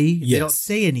body. Yes. They don't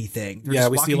say anything. They're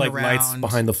we see like lights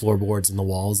behind the floorboards and the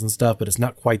walls and stuff, but it's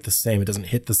not quite the same. It doesn't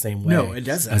hit the same way. No, it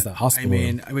doesn't. As that hospital. I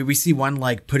mean, we see one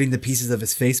like putting the pieces of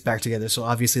his face back together, so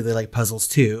obviously they like puzzles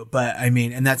too. But I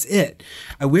mean, and that's it.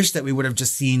 I wish that we would have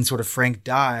just seen sort of Frank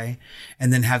die,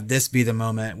 and then have this be the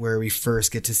moment where we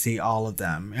first get to see all of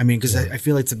them. I mean, because I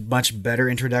feel like it's a much better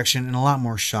introduction and a lot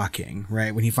more shocking,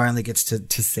 right? When he finally gets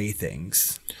to say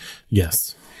things.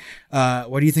 Yes.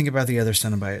 What do you think about the other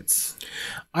Cenobites?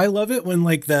 I love it when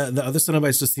like the other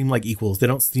Cenobites just seem like equals. They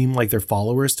don't seem like they're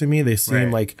followers to me. They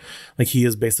seem like he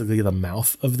is basically the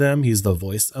mouth of them. He's the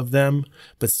voice of them,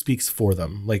 but speaks for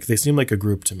them. Like they seem like a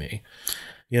group to me.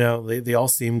 They all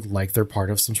seem like they're part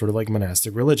of some sort of like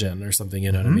monastic religion or something,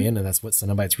 you know what I mean? And that's what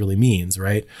Cenobites really means,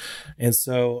 right? And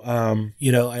so,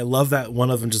 I love that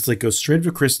one of them just like goes straight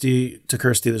to Kirsty.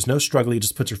 There's no struggle. He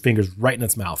just puts her fingers right in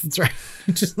its mouth. That's right.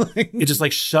 It just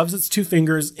like shoves its two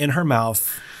fingers in her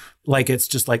mouth. Like it's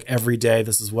just like every day,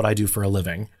 this is what I do for a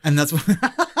living. And that's what...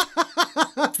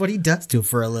 That's what he does do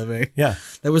for a living. Yeah.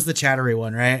 That was the chattery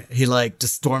one, right? He like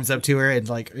just storms up to her and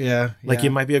like, yeah. Like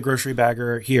you might be a grocery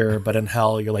bagger here, but in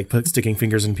hell, you're like sticking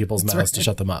fingers in people's mouths to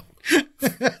shut them up.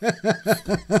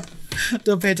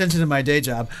 Don't pay attention to my day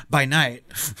job by night.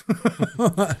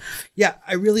 Yeah,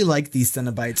 I really like these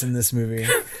Cenobites in this movie.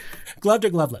 Gloved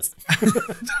or gloveless?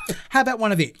 How about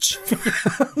one of each?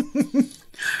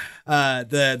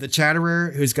 The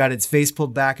chatterer who's got its face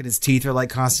pulled back and his teeth are like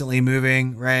constantly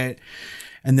moving, right?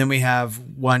 And then we have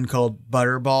one called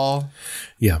Butterball.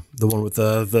 Yeah, the one with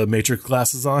the Matrix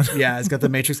glasses on. Yeah, he's got the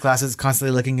Matrix glasses,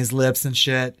 constantly licking his lips and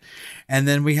shit. And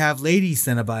then we have Lady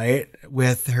Cenobite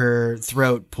with her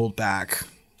throat pulled back,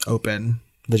 open,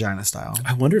 vagina style.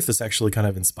 I wonder if this actually kind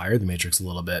of inspired the Matrix a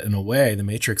little bit. In a way, the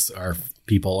Matrix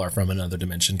people are from another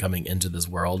dimension coming into this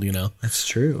world, That's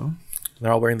true.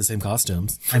 They're all wearing the same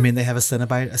costumes. I mean, they have a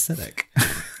Cenobite aesthetic.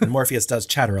 And Morpheus does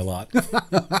chatter a lot.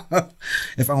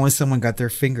 If only someone got their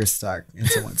finger stuck in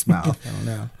someone's mouth. I don't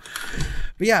know.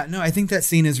 But yeah, no, I think that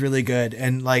scene is really good.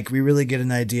 And like, we really get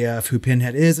an idea of who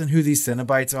Pinhead is and who these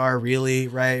Cenobites are really,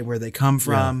 right? Where they come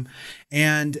from. Yeah.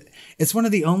 And it's one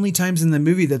of the only times in the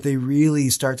movie that they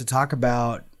really start to talk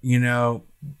about,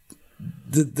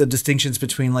 the distinctions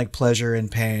between like pleasure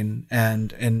and pain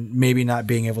and maybe not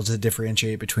being able to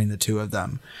differentiate between the two of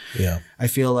them. Yeah. I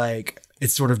feel like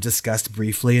it's sort of discussed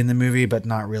briefly in the movie, but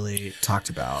not really talked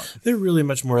about. They're really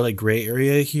much more like gray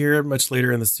area here. Much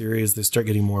later in the series, they start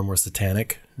getting more and more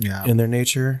satanic in their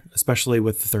nature, especially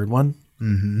with the third one.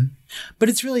 But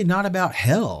it's really not about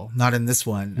hell. Not in this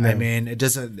one. No. I mean, it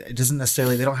doesn't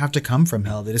necessarily, they don't have to come from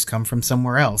hell. They just come from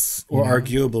somewhere else. Or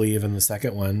arguably even the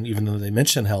second one, even though they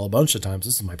mention hell a bunch of times,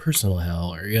 this is my personal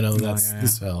hell, or, that's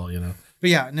this hell, But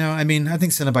yeah, no, I mean, I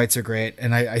think Cenobites are great.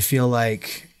 And I feel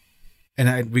like,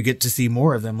 we get to see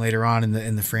more of them later on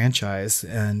in the franchise.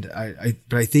 And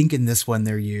but I think in this one,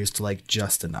 they're used like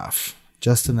just enough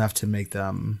to make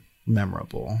them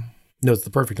memorable. No, it's the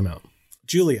perfect amount.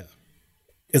 Julia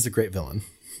is a great villain.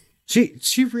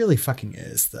 She really fucking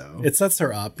is, though. It sets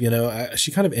her up,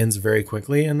 she kind of ends very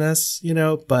quickly in this,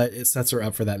 but it sets her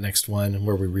up for that next one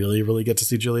where we really, really get to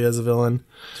see Julia as a villain.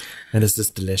 And it's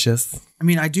just delicious. I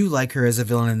mean, I do like her as a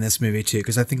villain in this movie, too,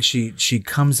 because I think she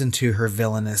comes into her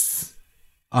villainous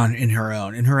in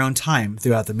her own time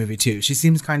throughout the movie, too. She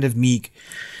seems kind of meek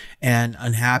and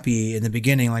unhappy in the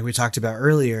beginning, like we talked about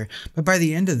earlier. But by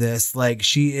the end of this, like,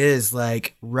 she is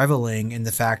like reveling in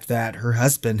the fact that her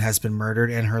husband has been murdered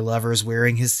and her lover's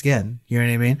wearing his skin. You know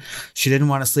what I mean? She didn't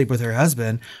want to sleep with her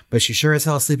husband, but she sure as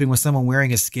hell is sleeping with someone wearing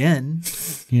his skin,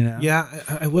 Yeah,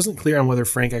 I wasn't clear on whether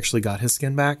Frank actually got his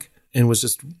skin back and was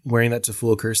just wearing that to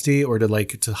fool Kirsty or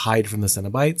to hide from the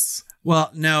Cenobites.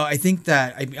 Well, no, I think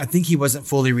he wasn't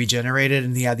fully regenerated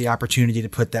and he had the opportunity to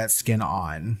put that skin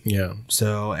on. Yeah.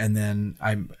 So, and then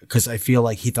because I feel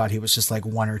like he thought he was just like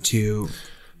one or two.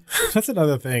 That's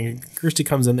another thing. Kirsty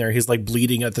comes in there. He's like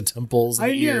bleeding at the temples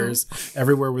and ears,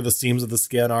 everywhere where the seams of the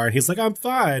skin are. And he's like, I'm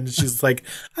fine. And she's like,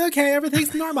 okay,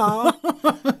 everything's normal.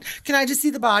 Can I just see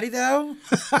the body though?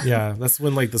 Yeah. That's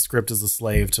when like the script is a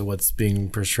slave to what's being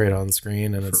portrayed on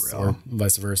screen and or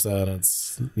vice versa. And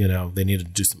it's, they need to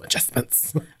do some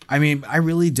adjustments. I mean, I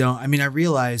really don't. I mean, I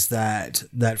realize that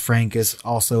Frank is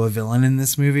also a villain in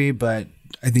this movie, but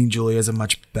I think Julia is a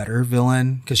much better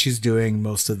villain because she's doing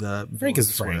most of the. Frank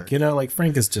is Frank, work. like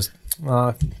Frank is just,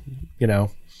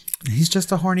 He's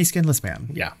just a horny, skinless man.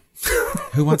 Yeah.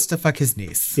 Who wants to fuck his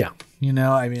niece. Yeah.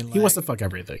 I mean, like, he wants to fuck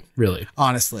everything, really.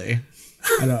 Honestly.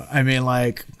 I mean,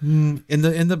 like in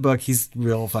the book, he's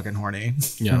real fucking horny.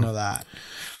 Yeah. You know that.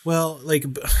 Well, like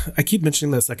I keep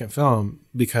mentioning the second film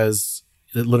because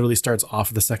it literally starts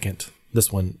off the second this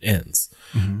one ends,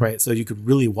 right? So you could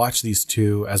really watch these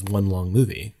two as one long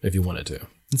movie if you wanted to.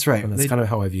 That's right. And that's kind of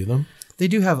how I view them. They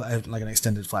do have like an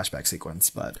extended flashback sequence,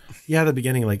 but yeah, at the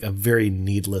beginning, like a very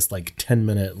needless, like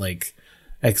 10-minute, like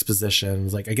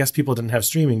expositions. Like I guess people didn't have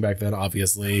streaming back then,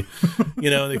 obviously.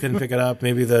 They couldn't pick it up.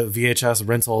 Maybe the VHS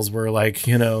rentals were like,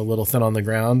 a little thin on the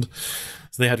ground.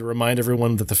 So they had to remind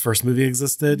everyone that the first movie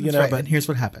existed, That's right. But and here's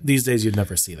what happened. These days you'd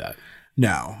never see that.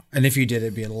 No. And if you did,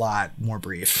 it'd be a lot more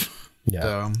brief.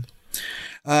 Yeah.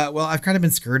 So, well, I've kind of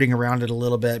been skirting around it a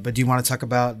little bit, but do you want to talk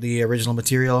about the original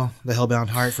material, The Hellbound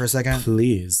Heart, for a second?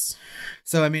 Please.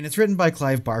 So, I mean, it's written by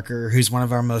Clive Barker, who's one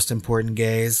of our most important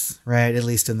gays, right? At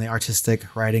least in the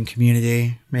artistic writing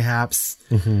community, mayhaps.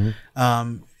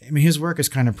 I mean, his work is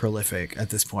kind of prolific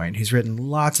at this point. He's written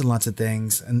lots and lots of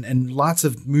things, and lots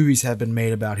of movies have been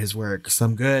made about his work.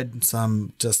 Some good,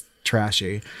 some just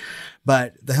trashy.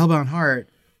 But The Hellbound Heart,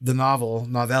 the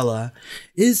novella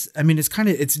is, I mean,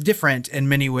 it's different in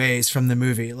many ways from the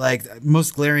movie. Like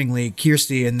most glaringly,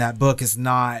 Kirsty in that book is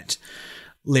not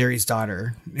Larry's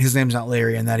daughter. His name's not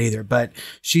Larry in that either, but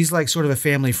she's like sort of a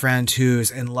family friend who's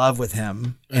in love with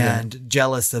him and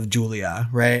jealous of Julia,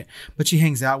 right? But she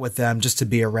hangs out with them just to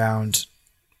be around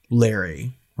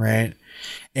Larry, right?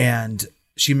 And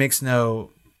she makes no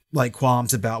like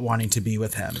qualms about wanting to be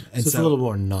with him. And so it's a little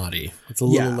more naughty. It's a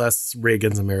little less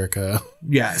Reagan's America.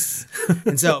 Yes.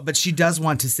 And so, but she does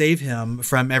want to save him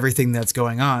from everything that's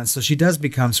going on. So she does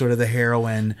become sort of the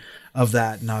heroine of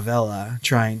that novella,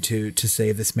 trying to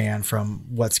save this man from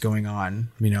what's going on.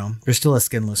 There's still a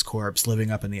skinless corpse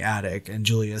living up in the attic, and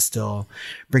Julia's still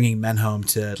bringing men home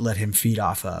to let him feed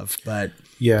off of. But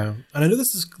yeah, and I know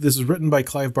this is written by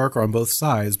Clive Barker on both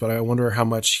sides, but I wonder how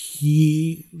much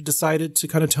he decided to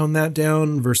kind of tone that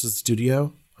down versus the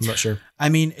studio. I'm not sure. I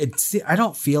mean, I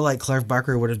don't feel like Clive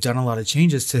Barker would have done a lot of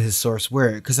changes to his source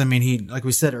work. Because, I mean, he, like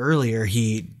we said earlier,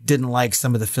 he didn't like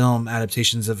some of the film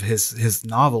adaptations of his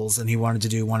novels, and he wanted to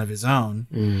do one of his own.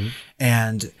 Mm-hmm.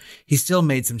 And he still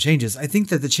made some changes. I think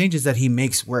that the changes that he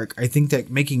makes work. I think that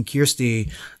making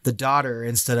Kirsty the daughter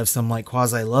instead of some like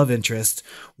quasi love interest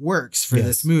works for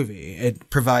this movie. It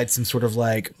provides some sort of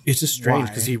like, it's just strange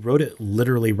because he wrote it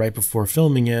literally right before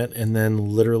filming it, and then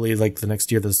literally like the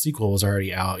next year the sequel was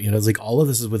already out. It's like all of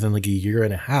this is within like a year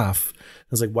and a half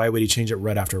It's like, why would he change it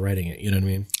right after writing it? You know what I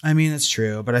mean? I mean, it's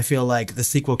true, but I feel like the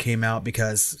sequel came out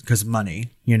because money,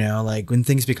 you know, like when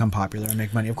things become popular and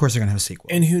make money, of course they're going to have a sequel.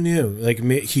 And who knew? Like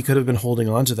he could have been holding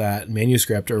on to that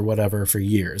manuscript or whatever for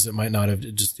years. It might not have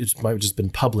it might have just been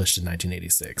published in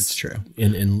 1986. It's true.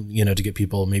 In you know, to get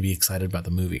people maybe excited about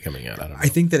the movie coming out. I don't know. I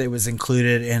think that it was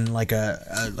included in like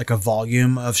a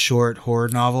volume of short horror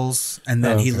novels, and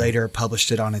then he later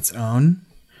published it on its own.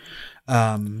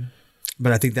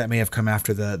 But I think that may have come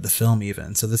after the film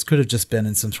even. So this could have just been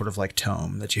in some sort of like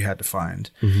tome that you had to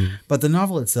find. Mm-hmm. But the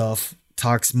novel itself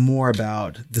talks more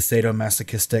about the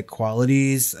sadomasochistic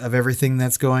qualities of everything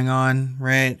that's going on,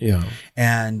 right? Yeah.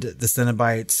 And the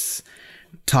Cenobites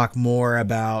talk more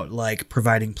about like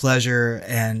providing pleasure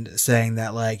and saying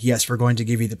that like, yes, we're going to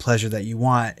give you the pleasure that you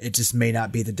want. It just may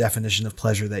not be the definition of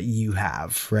pleasure that you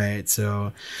have, right?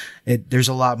 So there's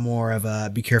a lot more of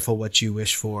a be careful what you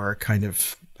wish for kind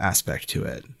of aspect to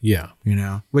it. Yeah. You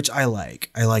know, which I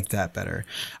like that better.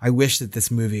 I wish that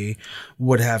this movie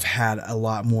would have had a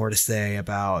lot more to say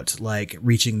about like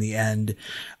reaching the end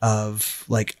of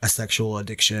like a sexual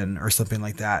addiction or something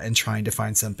like that and trying to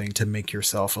find something to make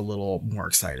yourself a little more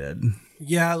excited.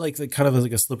 Yeah, like kind of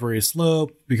like a slippery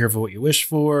slope, be careful what you wish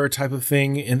for type of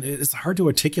thing. And it's hard to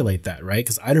articulate that, right?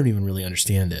 Because I don't even really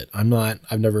understand it. I've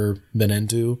never been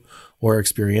into or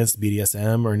experienced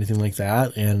BDSM or anything like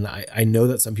that. And I know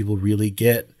that some people really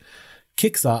get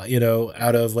kicks out, you know,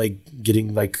 out of like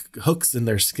getting like hooks in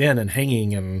their skin and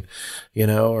hanging and, you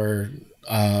know, or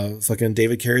fucking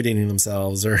David Carradining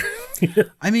themselves or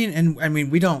I mean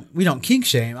we don't kink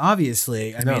shame,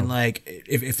 obviously. I mean, like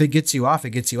if it gets you off, it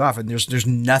gets you off, and there's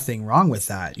nothing wrong with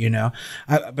that, you know.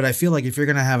 But I feel like if you're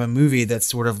gonna have a movie that's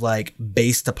sort of like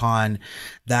based upon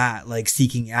that, like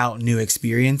seeking out new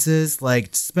experiences,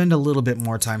 like spend a little bit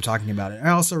more time talking about it. I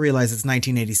also realize it's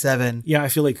 1987. Yeah, I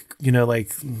feel like, you know,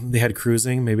 like they had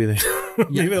Cruising, maybe they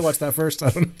maybe they watched that first. I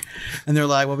don't know. And they're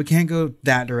like, well, we can't go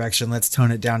that direction. Let's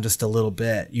tone it down just a little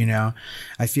bit, you know.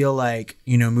 I feel like,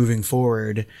 you know, moving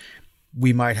forward,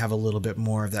 we might have a little bit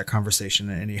more of that conversation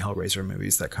in any Hellraiser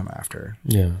movies that come after.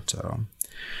 Yeah. So,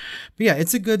 but yeah,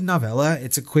 it's a good novella.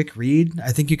 It's a quick read.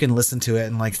 I think you can listen to it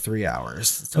in like 3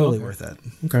 hours. It's totally worth it.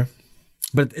 Okay.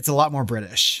 But it's a lot more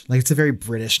British. Like it's a very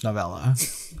British novella.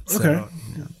 Okay.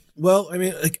 Yeah. Well, I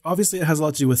mean, like obviously it has a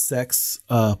lot to do with sex,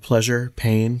 pleasure,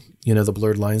 pain, you know, the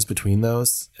blurred lines between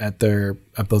those at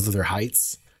both of their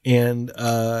heights. And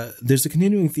there's a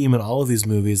continuing theme in all of these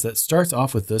movies that starts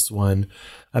off with this one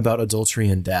about adultery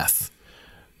and death,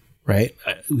 right?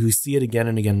 We see it again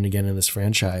and again and again in this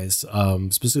franchise,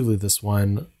 specifically this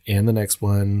one and the next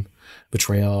one,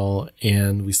 betrayal,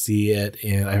 and we see it.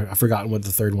 And I've forgotten what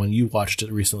the third one. You watched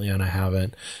it recently, and I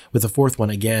haven't. With the fourth one,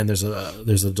 again, there's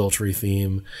an adultery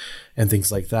theme and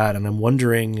things like that. And I'm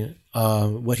wondering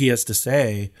what he has to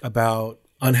say about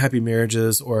unhappy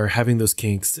marriages or having those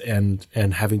kinks and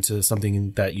having to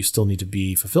something that you still need to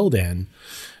be fulfilled in,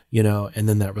 you know, and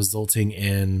then that resulting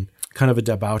in kind of a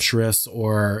debaucherous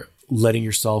or letting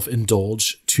yourself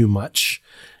indulge too much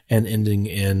and ending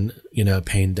in, you know,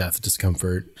 pain, death,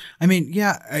 discomfort. I mean,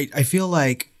 yeah, I feel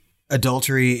like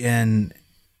adultery in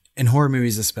horror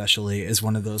movies especially is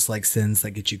one of those like sins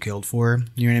that get you killed for.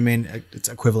 You know what I mean? It's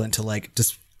equivalent to like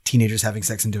just teenagers having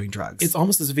sex and doing drugs. It's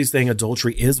almost as if he's saying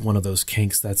adultery is one of those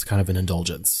kinks that's kind of an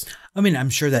indulgence. I mean, I'm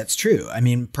sure that's true. I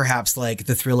mean, perhaps like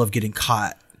the thrill of getting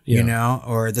caught, you know,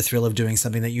 or the thrill of doing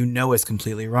something that you know is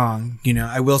completely wrong. You know,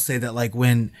 I will say that like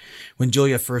when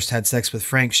Julia first had sex with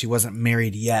Frank, she wasn't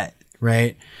married yet,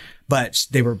 right? But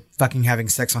they were fucking having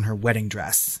sex on her wedding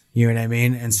dress. You know what I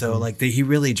mean? And so like he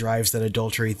really drives that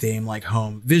adultery theme like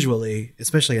home visually,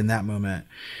 especially in that moment.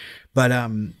 But I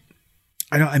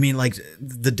mean, like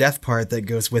the death part that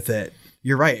goes with it,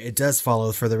 you're right. It does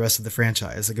follow for the rest of the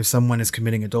franchise. Like if someone is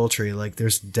committing adultery, like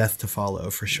there's death to follow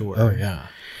for sure. Oh yeah.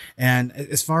 And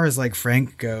as far as like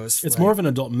Frank goes, it's more of an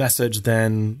adult message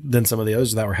than some of the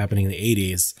others that were happening in the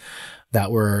 80s that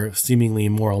were seemingly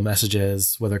moral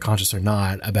messages, whether conscious or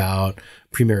not, about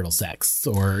premarital sex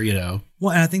or, you know.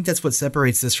 Well, and I think that's what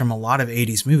separates this from a lot of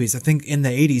 80s movies. I think in the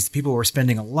 80s, people were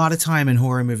spending a lot of time in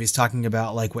horror movies talking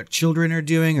about like what children are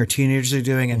doing or teenagers are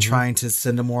doing and trying to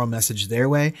send a moral message their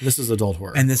way. This is adult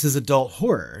horror. And this is adult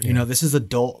horror. Yeah. You know, this is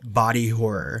adult body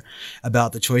horror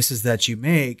about the choices that you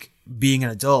make being an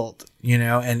adult, you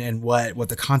know, and what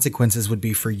the consequences would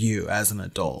be for you as an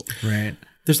adult, right?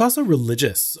 There's also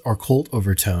religious or cult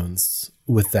overtones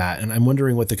with that. And I'm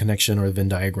wondering what the connection or the Venn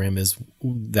diagram is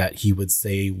that he would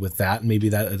say with that. Maybe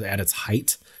that at its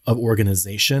height of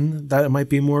organization, that it might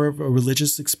be more of a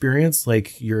religious experience,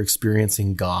 like you're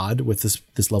experiencing God with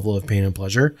this level of pain and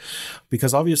pleasure.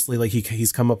 Because obviously, like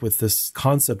he's come up with this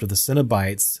concept of the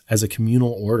Cenobites as a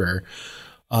communal order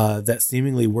that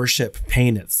seemingly worship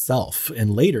pain itself.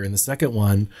 And later in the second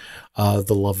one,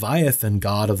 the Leviathan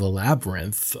god of the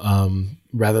labyrinth,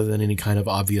 rather than any kind of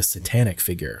obvious satanic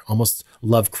figure, almost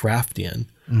Lovecraftian.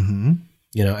 Mm-hmm.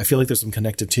 You know, I feel like there's some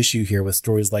connective tissue here with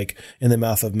stories like In the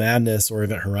Mouth of Madness or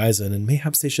Event Horizon, and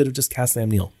mayhaps they should have just cast Sam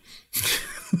Neill.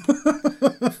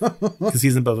 Because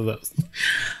he's in both of those.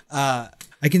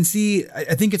 I can see,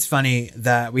 I think it's funny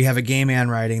that we have a gay man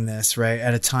writing this, right,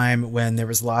 at a time when there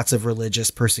was lots of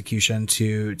religious persecution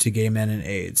to gay men and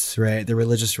AIDS, right? The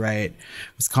religious right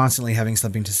was constantly having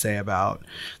something to say about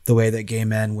the way that gay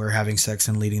men were having sex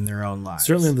and leading their own lives.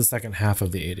 Certainly in the second half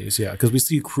of the 80s, yeah. Because we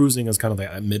see Cruising as kind of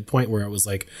like a midpoint where it was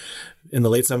like, in the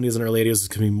late 70s and early 80s, it's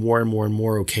becoming more and more and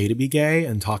more okay to be gay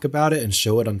and talk about it and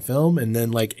show it on film. And then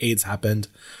like AIDS happened,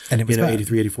 and it was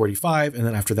 83, 84, 85. And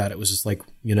then after that, it was just like,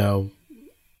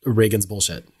 Reagan's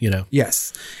bullshit,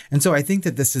 Yes. And so I think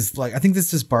that this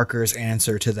is Barker's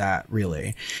answer to that,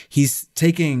 really. He's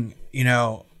taking,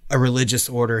 a religious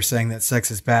order saying that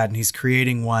sex is bad, and he's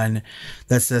creating one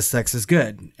that says sex is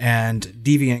good and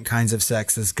deviant kinds of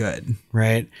sex is good,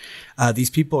 right? These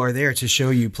people are there to show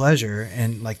you pleasure.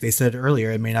 And like they said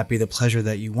earlier, it may not be the pleasure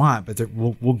that you want, but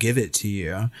we'll give it to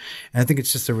you. And I think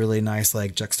it's just a really nice,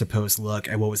 like, juxtaposed look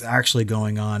at what was actually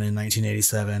going on in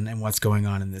 1987 and what's going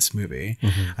on in this movie.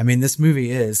 Mm-hmm. I mean, this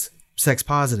movie is sex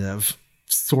positive,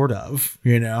 sort of,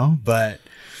 but...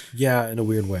 Yeah, in a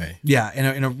weird way. Yeah,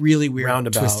 in a really weird,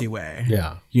 roundabout, twisty way.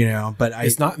 Yeah. But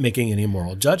it's not making any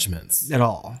moral judgments. At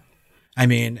all. I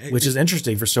mean... Which is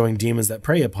interesting for showing demons that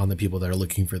prey upon the people that are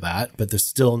looking for that, but they're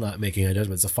still not making a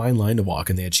judgment. It's a fine line to walk,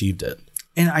 and they achieved it.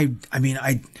 And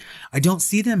I don't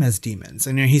see them as demons.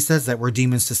 And he says that we're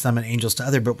demons to some and angels to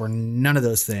other, but we're none of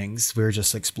those things. We're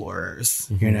just explorers,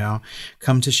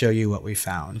 come to show you what we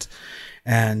found.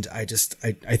 And I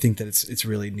think that it's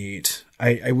really neat.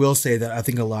 I will say that I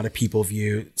think a lot of people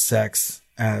view sex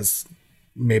as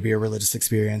maybe a religious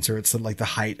experience, or it's like the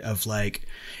height of like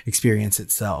experience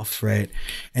itself, right?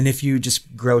 And if you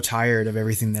just grow tired of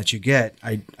everything that you get,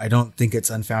 I don't think it's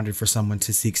unfounded for someone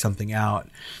to seek something out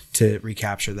to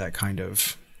recapture that kind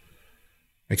of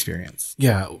experience.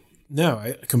 Yeah. No,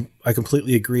 I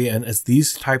completely agree. And it's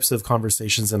these types of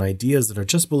conversations and ideas that are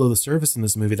just below the surface in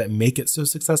this movie that make it so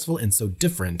successful and so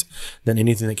different than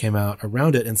anything that came out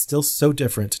around it, and still so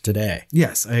different today.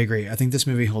 Yes, I agree. I think this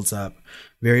movie holds up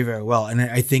very, very well. And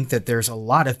I think that there's a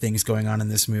lot of things going on in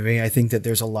this movie. I think that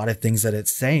there's a lot of things that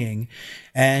it's saying,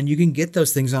 and you can get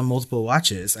those things on multiple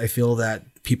watches. I feel that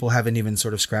people haven't even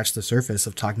sort of scratched the surface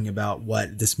of talking about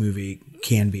what this movie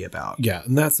can be about. Yeah.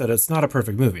 And that said, it's not a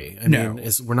perfect movie. I mean,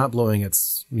 we're not blowing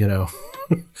we're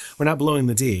not blowing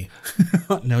the D.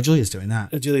 No, Julia's doing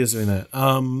that. Julia's doing that.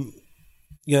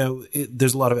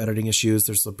 There's a lot of editing issues.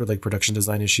 There's like production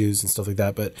design issues and stuff like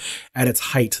that. But at its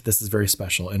height, this is very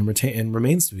special and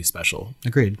remains to be special.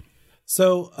 Agreed.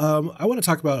 So I want to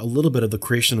talk about a little bit of the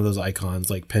creation of those icons,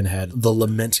 like Pinhead, the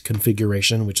Lament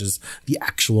configuration, which is the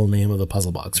actual name of the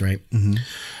puzzle box, right? Mm-hmm.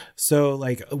 So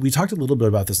like we talked a little bit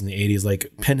about this in the 80s,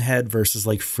 like Pinhead versus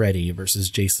like Freddy versus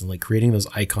Jason, like creating those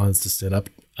icons to sit up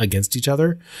against each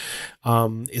other.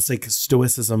 It's like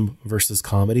stoicism versus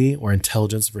comedy, or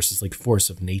intelligence versus like force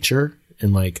of nature,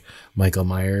 in like Michael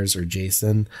Myers or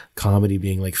Jason, comedy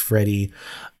being like Freddy.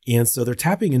 And so they're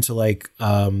tapping into like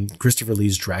Christopher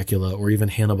Lee's Dracula, or even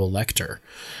Hannibal Lecter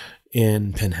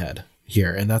in Pinhead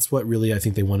here. And that's what really I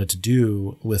think they wanted to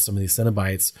do with some of these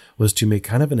Cenobites, was to make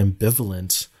kind of an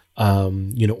ambivalent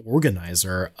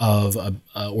organizer of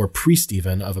or priest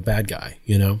even of a bad guy,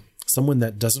 someone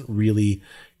that doesn't really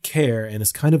care and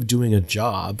is kind of doing a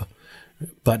job,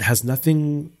 but has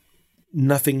nothing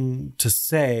to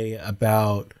say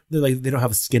about, they don't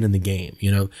have a skin in the game,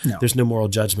 No. There's no moral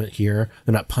judgment here.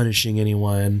 They're not punishing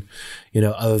anyone,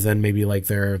 other than maybe like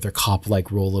their cop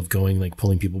like role of going like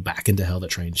pulling people back into hell that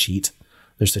try and cheat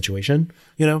their situation,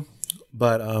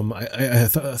 But I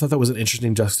thought that was an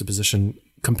interesting juxtaposition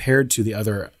compared to the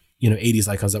other 80s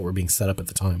icons that were being set up at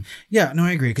the time. Yeah, no,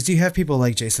 I agree. Because you have people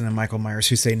like Jason and Michael Myers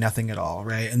who say nothing at all,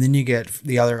 right? And then you get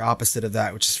the other opposite of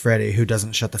that, which is Freddy, who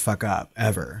doesn't shut the fuck up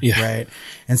ever, right?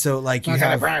 And so like you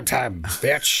have prime time,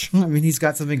 bitch. I mean, he's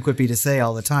got something quippy to say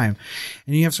all the time.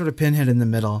 And you have sort of Pinhead in the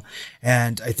middle.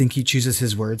 And I think he chooses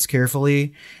his words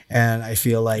carefully. And I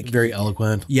feel like... Very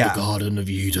eloquent. Yeah. The Garden of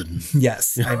Eden.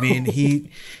 Yes. I mean, he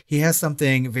has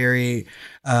something very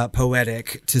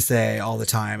poetic to say all the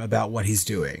time about what he's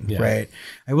doing, Yeah. right?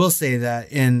 I will say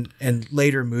that in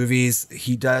later movies,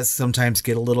 he does sometimes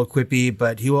get a little quippy,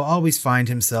 but he will always find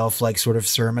himself like sort of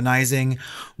sermonizing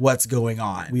what's going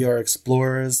on. We are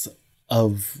explorers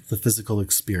of the physical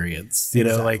experience. You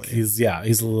know, like Exactly.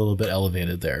 he's a little bit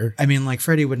elevated there. I mean, like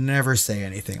Freddie would never say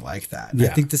anything like that. And I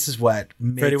Yeah. think this is what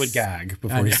makes... Freddie would gag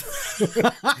before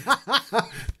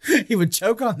he would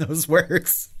choke on those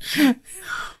words.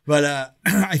 But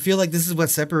I feel like this is what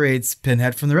separates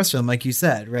Pinhead from the rest of them, like you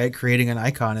said, right? Creating an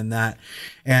icon in that.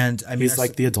 And I mean, he's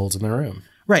like the adult in the room.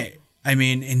 right. I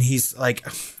mean, and he's like,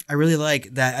 I really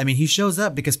like that. I mean, he shows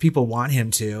up because people want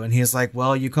him to. And he's like,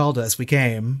 well, you called us. We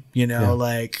came, you know,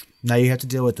 like now you have to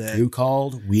deal with it. You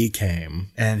called, we came.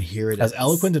 And here it As is.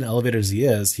 eloquent and elevated as he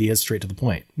is straight to the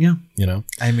point. Yeah. You know?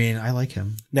 I mean, I like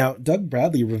him. Now, Doug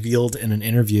Bradley revealed in an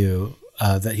interview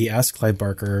that he asked Clive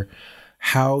Barker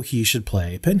how he should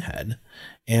play Pinhead.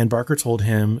 And Barker told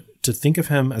him to think of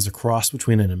him as a cross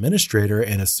between an administrator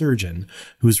and a surgeon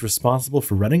who's responsible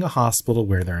for running a hospital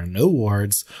where there are no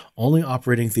wards, only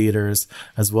operating theaters,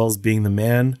 as well as being the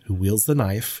man who wields the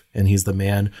knife, and he's the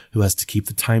man who has to keep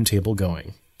the timetable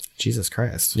going. Jesus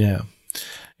Christ. Yeah.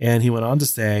 And he went on to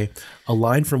say, a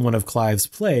line from one of Clive's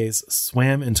plays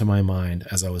swam into my mind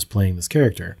as I was playing this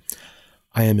character.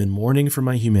 I am in mourning for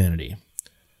my humanity.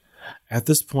 At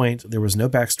this point, there was no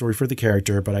backstory for the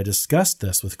character, but I discussed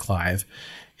this with Clive,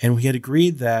 and we had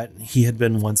agreed that he had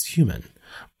been once human.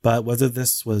 But whether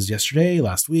this was yesterday,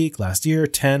 last week, last year,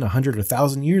 10, 100,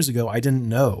 1,000 years ago, I didn't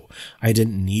know. I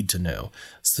didn't need to know.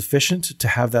 Sufficient to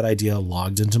have that idea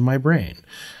logged into my brain.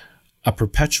 A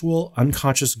perpetual,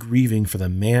 unconscious grieving for the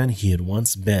man he had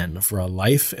once been, for a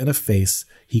life and a face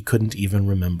he couldn't even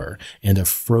remember, and a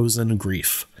frozen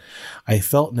grief. I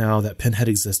felt now that Pinhead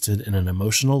existed in an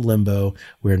emotional limbo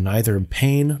where neither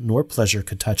pain nor pleasure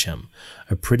could touch him.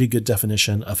 A pretty good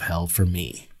definition of hell for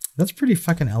me. That's pretty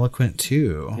fucking eloquent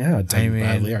too. Yeah, Doug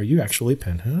Bradley, are you actually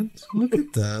Pinhead? Look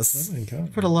at this. Oh my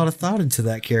God. Put a lot of thought into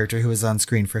that character who was on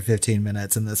screen for 15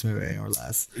 minutes in this movie or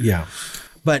less. Yeah.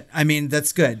 But I mean,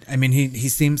 that's good. I mean, he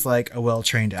seems like a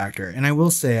well-trained actor. And I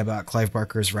will say about Clive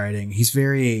Barker's writing, he's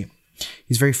very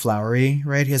flowery,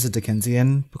 right? He has a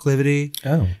Dickensian proclivity.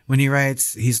 Oh. When he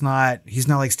writes, he's not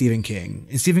like Stephen King.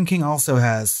 And Stephen King also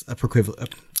has a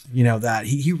proclivity, you know, that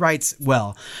he writes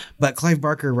well, but Clive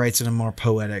Barker writes in a more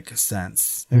poetic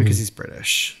sense, maybe because he's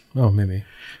British. Oh, maybe.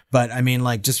 But I mean,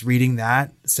 like, just reading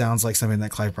that sounds like something that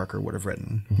Clive Barker would have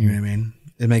written. You know what I mean?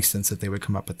 It makes sense that they would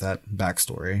come up with that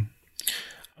backstory.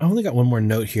 I only got one more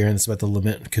note here, and it's about the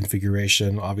limit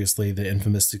configuration. Obviously, the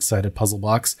infamous six-sided puzzle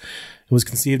box. It was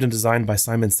conceived and designed by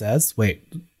Simon Says.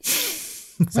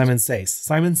 Simon Says.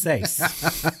 Simon Says.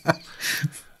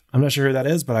 I'm not sure who that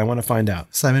is, but I want to find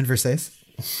out. Simon Versace?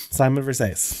 Simon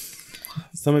Versace.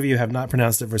 Some of you have not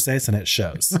pronounced it Versace, and it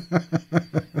shows.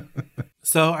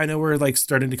 So I know we're like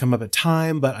starting to come up at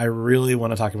time, but I really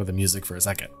want to talk about the music for a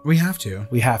second. We have to.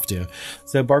 We have to.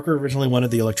 So Barker originally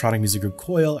wanted the electronic music group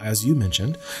Coil, as you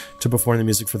mentioned, to perform the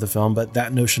music for the film, but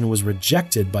that notion was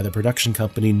rejected by the production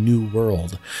company New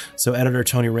World. So editor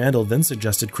Tony Randall then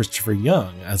suggested Christopher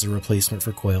Young as a replacement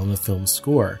for Coil in the film's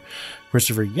score.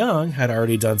 Christopher Young had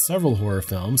already done several horror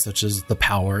films, such as The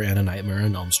Power and A Nightmare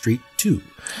on Elm Street 2.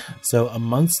 So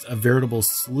amongst a veritable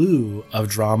slew of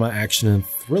drama, action, and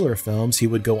thriller films, he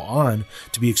would go on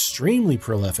to be extremely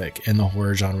prolific in the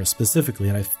horror genre specifically.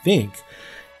 And I think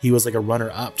he was like a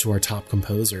runner-up to our top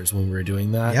composers when we were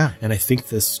doing that. Yeah. And I think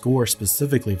this score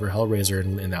specifically for Hellraiser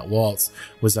and that waltz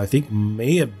was, I think,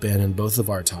 may have been in both of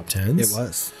our top 10s. It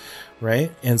was.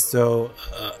 Right? And so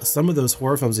some of those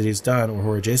horror films that he's done, or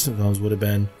horror adjacent films, would have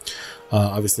been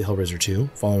obviously Hellraiser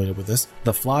 2, following up with this,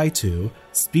 The Fly 2,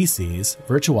 Species,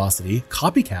 Virtuosity,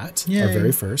 Copycat, Yay. our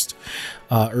very first,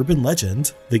 Urban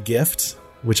Legend, The Gift,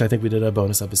 which I think we did a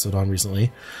bonus episode on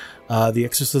recently, The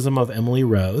Exorcism of Emily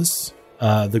Rose,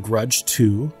 The Grudge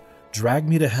 2, Drag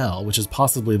Me to Hell, which is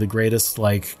possibly the greatest,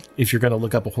 like, if you're going to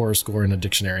look up a horror score in a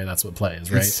dictionary, that's what plays,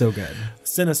 right? It's so good.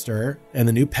 Sinister, and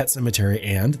The New Pet Cemetery,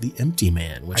 and The Empty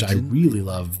Man, which I really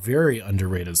love. Very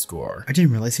underrated score. I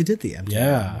didn't realize he did the Empty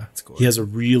Man score. He has a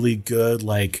really good,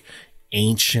 like,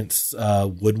 ancient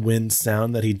woodwind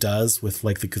sound that he does with,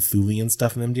 like, the Cthulhian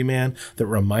stuff in Empty Man that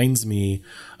reminds me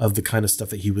of the kind of stuff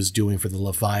that he was doing for the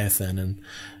Leviathan and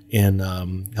in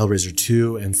Hellraiser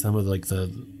 2, and some of like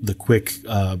the quick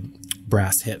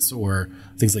brass hits or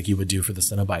things like you would do for the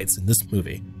Cenobites in this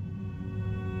movie.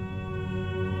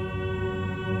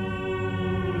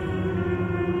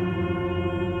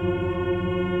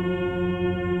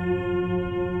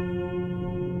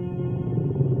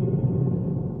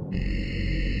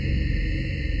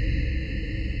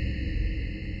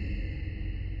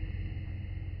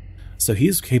 So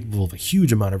he's capable of a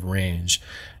huge amount of range.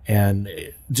 And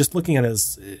just looking at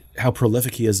how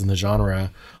prolific he is in the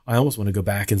genre, I almost want to go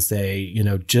back and say, you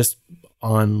know, just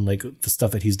on like the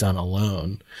stuff that he's done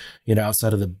alone, you know,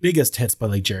 outside of the biggest hits by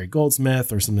like Jerry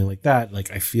Goldsmith or something like that,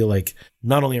 like I feel like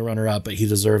not only a runner up, but he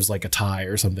deserves like a tie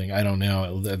or something. I don't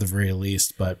know, at the very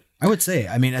least, but I would say,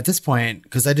 I mean, at this point,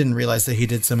 because I didn't realize that he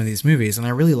did some of these movies, and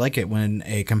I really like it when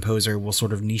a composer will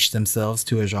sort of niche themselves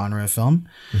to a genre of film,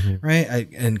 right?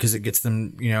 And because it gets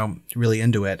them, you know, really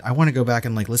into it. I want to go back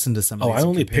and like listen to some of these. I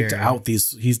only picked out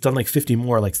these. He's done like 50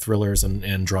 more like thrillers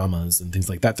and dramas and things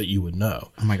like that you would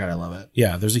know. Oh my God, I love it.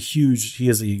 Yeah, he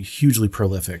is a hugely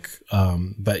prolific,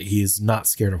 but he's not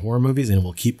scared of horror movies and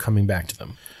will keep coming back to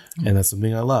them. And that's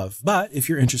something I love. But if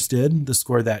you're interested, the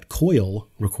score that Coil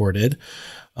recorded,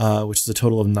 which is a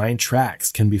total of 9 tracks,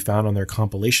 can be found on their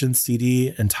compilation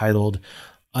CD entitled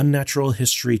Unnatural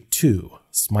History 2,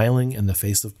 Smiling in the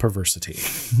Face of Perversity.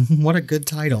 What a good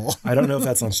title. I don't know if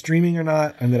that's on streaming or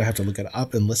not. I'm going to have to look it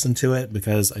up and listen to it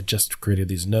because I just created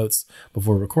these notes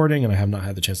before recording and I have not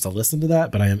had the chance to listen to that,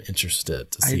 but I am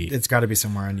interested to see. It's got to be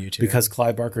somewhere on YouTube. Because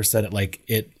Clive Barker said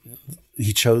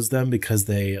he chose them because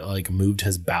they like moved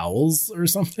his bowels or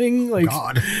something. Like,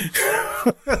 God.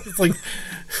 It's like,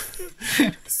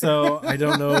 so I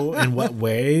don't know in what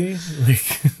way.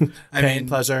 Like, pain,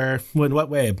 pleasure. In what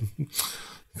way?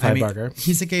 Clive Barker.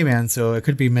 He's a gay man, so it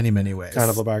could be many, many ways.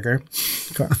 Carnival Barker.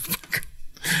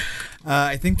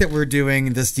 I think that we're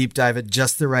doing this deep dive at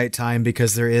just the right time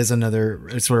because there is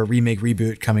another sort of remake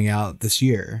reboot coming out this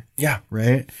year. Yeah.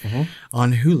 Right?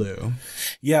 On Hulu.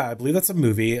 Yeah, I believe that's a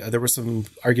movie. There was some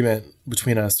argument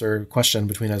between us or question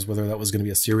between us whether that was going to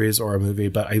be a series or a movie,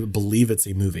 but I believe it's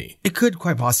a movie. It could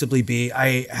quite possibly be.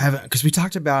 I haven't, because we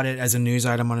talked about it as a news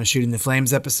item on a Shooting the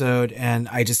Flames episode, and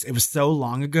it was so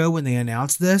long ago when they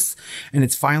announced this, and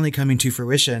it's finally coming to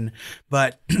fruition,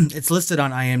 but it's listed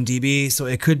on IMDb, so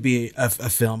it could be a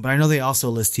film, but I know they also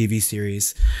list TV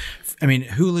series. I mean,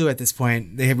 Hulu at this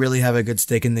point, they really have a good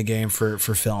stake in the game for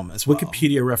film as well.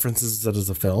 Wikipedia references it as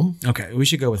a film. Okay, we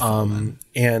should go with film.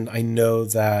 And I know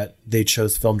that they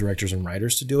chose film directors and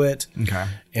writers to do it. Okay.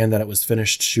 And that it was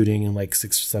finished shooting in like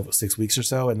 6 weeks or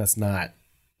so, and that's not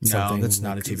something. No, that's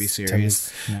not a TV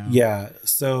series. No. Yeah.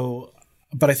 So,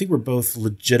 but I think we're both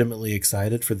legitimately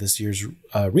excited for this year's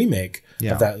remake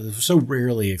of that. We're so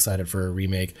rarely excited for a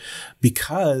remake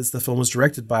because the film was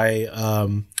directed by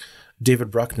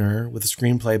David Bruckner with a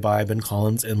screenplay by Ben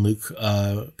Collins and Luke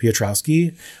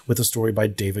Piotrowski with a story by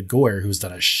David Goyer, who's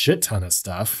done a shit ton of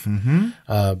stuff,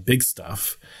 big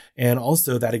stuff. And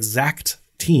also that exact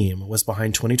team was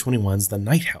behind 2021's The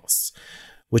Night House,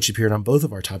 which appeared on both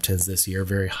of our top 10s this year,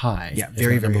 very high. Yeah,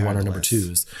 very, very number 1 or number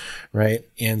 2s, right?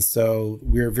 And so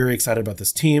we're very excited about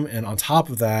this team. And on top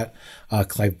of that,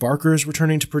 Clive Barker is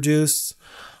returning to produce.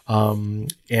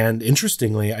 And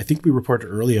interestingly, I think we reported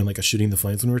early on like a Shooting the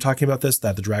Flames when we were talking about this,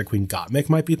 that the drag queen Gottmik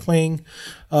might be playing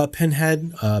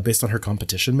Pinhead based on her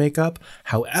competition makeup.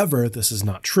 However, this is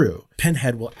not true.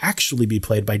 Pinhead will actually be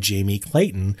played by Jamie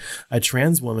Clayton, a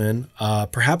trans woman,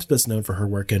 perhaps best known for her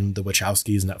work in the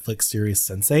Wachowskis' Netflix series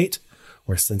Sense8.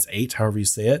 Or Sense8, however you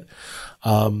say it.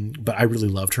 But I really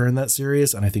loved her in that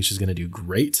series, and I think she's going to do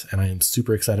great. And I am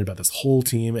super excited about this whole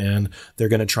team, and they're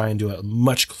going to try and do it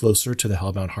much closer to the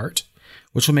Hellbound Heart.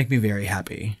 Which will make me very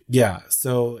happy. Yeah,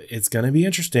 so it's going to be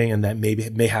interesting, and that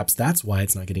mayhaps that's why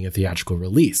it's not getting a theatrical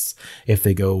release, if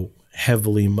they go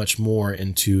heavily much more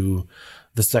into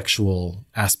the sexual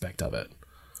aspect of it.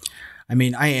 I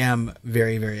mean, I am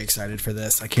very, very excited for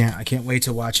this. I can't wait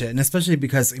to watch it. And especially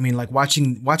because, I mean, like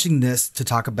watching this to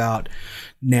talk about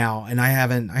now, and I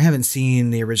haven't seen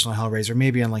the original Hellraiser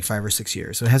maybe in like 5 or 6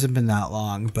 years. So it hasn't been that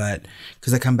long, but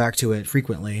because I come back to it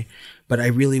frequently, but I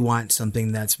really want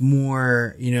something that's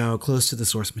more, you know, close to the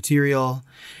source material.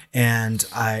 And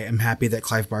I am happy that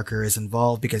Clive Barker is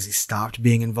involved because he stopped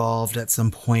being involved at some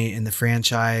point in the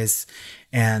franchise.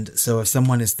 And so if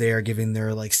someone is there giving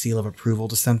their like seal of approval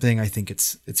to something, I think it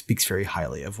speaks very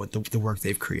highly of what the work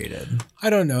they've created. I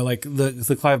don't know. Like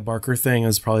the Clive Barker thing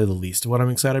is probably the least of what I'm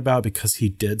excited about because he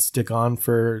did stick on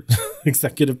for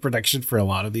executive production for a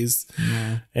lot of these.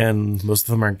 Yeah. And most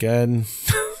of them aren't good.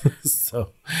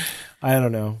 So I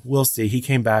don't know. We'll see. He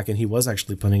came back and he was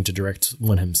actually planning to direct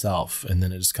one himself. And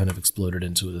then it just kind of exploded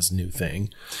into this new thing.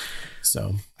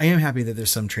 So I am happy that there's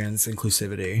some trans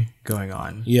inclusivity going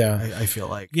on. Yeah. I feel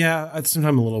like. Yeah. Sometimes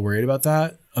I'm a little worried about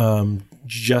that.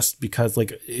 Just because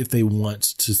like if they want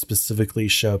to specifically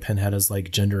show Pinhead as like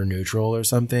gender neutral or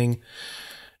something,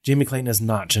 Jamie Clayton is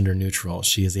not gender neutral.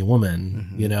 She is a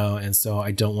woman, you know, and so I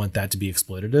don't want that to be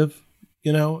exploitative,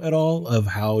 you know, at all of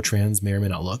how trans may or may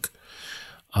not look.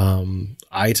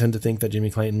 I tend to think that Jamie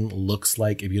Clayton looks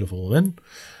like a beautiful woman,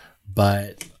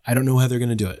 but I don't know how they're going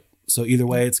to do it. So either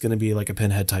way, it's going to be like a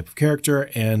Pinhead type of character,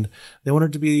 and they want her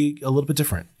to be a little bit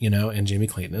different, and Jamie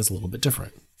Clayton is a little bit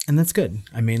different. And that's good.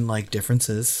 I mean, like,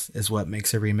 differences is what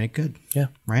makes a remake good. Yeah.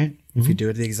 Right? If you do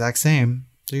it the exact same,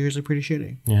 they're usually pretty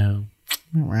shitty. Yeah.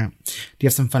 All right. Do you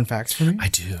have some fun facts for me? I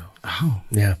do. Oh.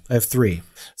 Yeah, I have 3.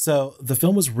 So the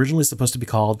film was originally supposed to be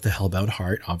called The Hellbound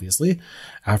Heart, obviously.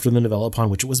 After the novella upon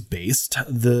which it was based,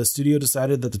 the studio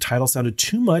decided that the title sounded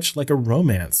too much like a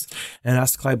romance and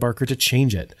asked Clive Barker to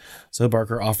change it. So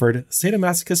Barker offered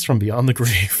Sadomasochist from Beyond the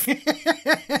Grave,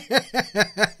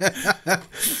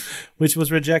 which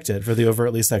was rejected for the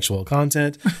overtly sexual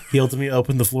content. He ultimately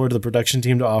opened the floor to the production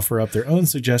team to offer up their own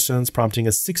suggestions, prompting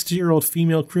a 60-year-old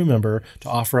female crew member to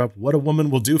offer up what a woman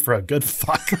will do for a good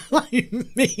fuck. I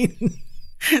mean,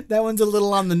 that one's a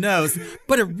little on the nose,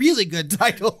 but a really good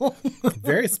title.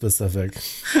 Very specific.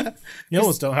 You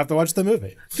almost don't have to watch the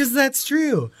movie. Because that's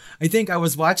true. I think I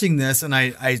was watching this and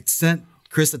I sent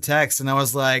Chris a text and I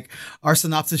was like, our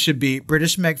synopsis should be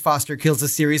British Meg Foster kills a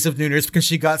series of nooners because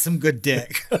she got some good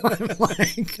dick. I'm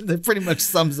like, that pretty much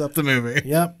sums up the movie.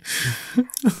 Yep.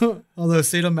 Although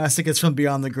Sadomasochist from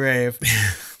Beyond the Grave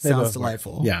sounds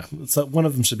delightful. Yeah. So one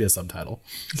of them should be a subtitle.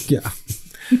 Yeah.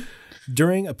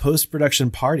 During a post-production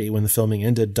party when the filming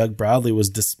ended, Doug Bradley was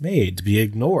dismayed to be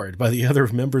ignored by the other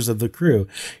members of the crew.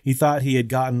 He thought he had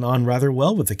gotten on rather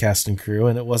well with the cast and crew,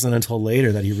 and it wasn't until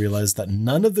later that he realized that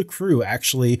none of the crew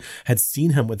actually had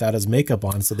seen him without his makeup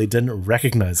on, so they didn't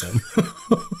recognize him.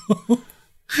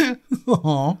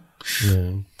 Aww.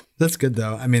 Yeah. That's good,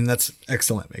 though. I mean, that's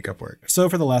excellent makeup work. So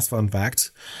for the last fun fact,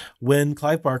 when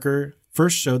Clive Barker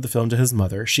first showed the film to his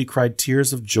mother, she cried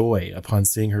tears of joy upon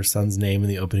seeing her son's name in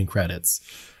the opening credits.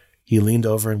 He leaned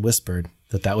over and whispered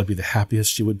that that would be the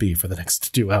happiest she would be for the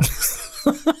next 2 hours.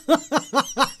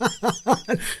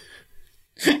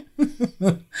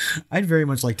 I'd very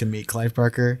much like to meet Clive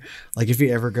Barker. Like, if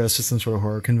he ever goes to some sort of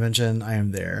horror convention, I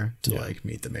am there to like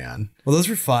meet the man. Well, those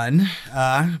were fun.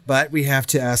 But we have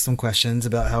to ask some questions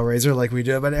about Hellraiser like we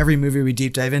do about every movie we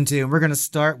deep dive into. And we're going to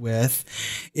start with,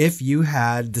 if you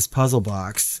had this puzzle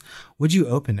box, would you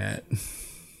open it?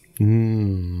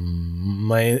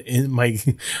 My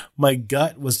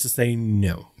gut was to say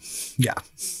no. Yeah.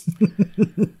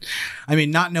 I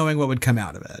mean, not knowing what would come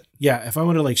out of it. Yeah, if I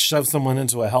were to like shove someone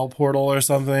into a hell portal or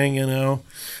something,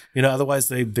 otherwise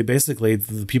they basically,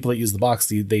 the people that use the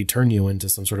box, they turn you into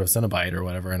some sort of Cenobite or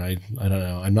whatever. And I don't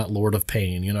know, I'm not Lord of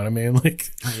Pain, you know what I mean? Like,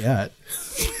 not yet.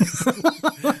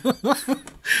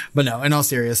 But no, in all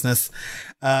seriousness,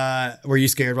 were you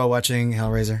scared while watching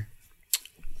Hellraiser?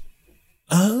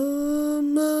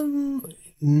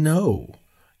 No.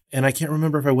 And I can't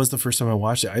remember if I was the first time I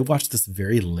watched it. I watched this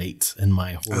very late in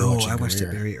my horror watching I watched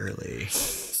career. it very early.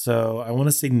 So I want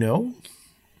to say no.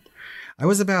 I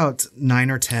was about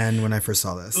 9 or 10 when I first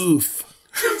saw this. Oof.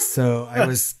 So I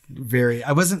was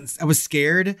I was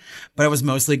scared, but I was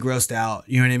mostly grossed out.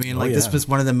 You know what I mean? Like, this was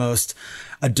one of the most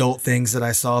adult things that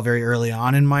I saw very early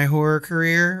on in my horror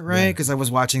career, right? Because I was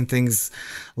watching things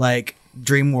like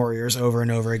Dream Warriors over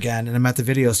and over again. And I'm at the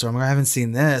video store. I'm like, I haven't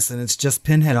seen this. And it's just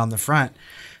Pinhead on the front.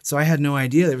 So I had no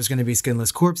idea there was going to be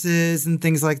skinless corpses and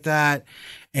things like that.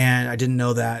 And I didn't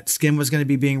know that skin was going to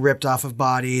be being ripped off of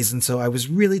bodies. And so I was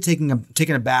really taken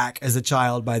aback as a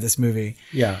child by this movie.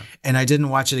 Yeah. And I didn't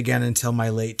watch it again until my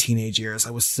late teenage years.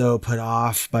 I was so put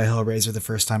off by Hellraiser the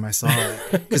first time I saw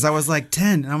it. Because I was like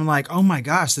 10 and I'm like, oh my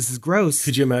gosh, this is gross.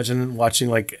 Could you imagine watching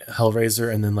like Hellraiser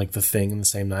and then like The Thing in the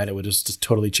same night? It would just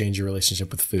totally change your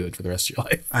relationship with food for the rest of your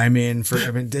life. I mean,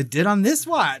 it did on this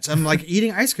watch. I'm like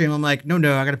eating ice cream. I'm like, no,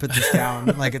 I got to put this down.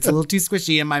 Like, it's a little too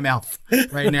squishy in my mouth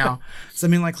right now. So, I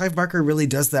mean, like, Clive Barker really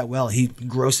does that well. He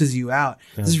grosses you out.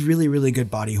 Yeah. This is really, really good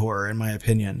body horror, in my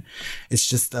opinion. It's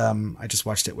just, I just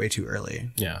watched it way too early.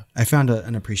 Yeah. I found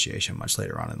an appreciation much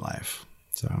later on in life.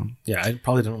 So, yeah, I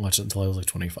probably didn't watch it until I was like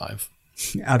 25.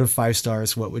 Out of 5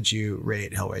 stars, what would you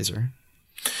rate Hellraiser?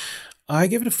 I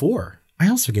gave it a 4. I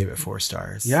also gave it 4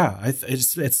 stars. Yeah,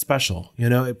 it's special.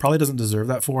 It probably doesn't deserve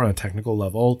that 4 on a technical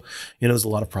level. There's a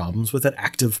lot of problems with it,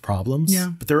 active problems.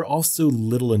 Yeah. But they're also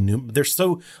little and they're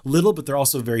so little, but they're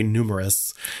also very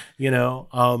numerous.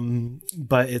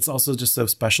 But it's also just so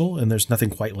special, and there's nothing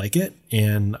quite like it.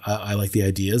 And I like the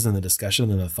ideas and the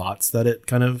discussion and the thoughts that it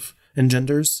kind of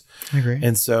engenders. I agree.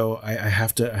 And so I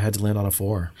had to land on a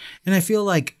 4. And I feel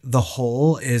like the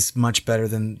whole is much better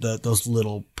than those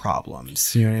little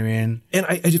problems. You know what I mean? And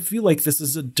I feel like this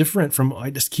is different from, I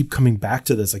just keep coming back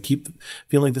to this. I keep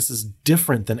feeling like this is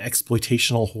different than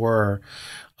exploitational horror.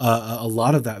 A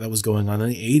lot of that was going on in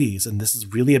the 80s. And this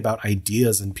is really about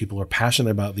ideas, and people are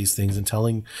passionate about these things and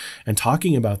telling and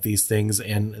talking about these things.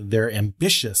 And they're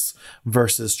ambitious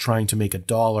versus trying to make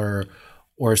 $1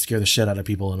 or scare the shit out of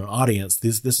people in an audience.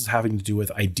 This is having to do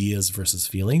with ideas versus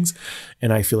feelings.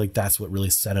 And I feel like that's what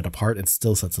really set it apart and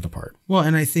still sets it apart. Well,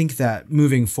 and I think that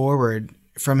moving forward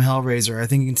from Hellraiser, I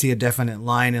think you can see a definite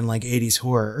line in like 80s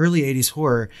horror. Early 80s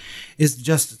horror is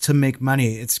just to make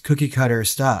money. It's cookie cutter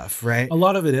stuff, right? A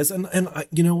lot of it is. And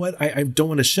you know what? I don't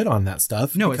want to shit on that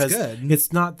stuff. No, it's because good.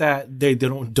 It's not that they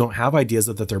don't have ideas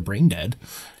that they're brain dead,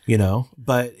 you know,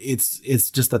 but it's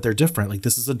just that they're different. Like,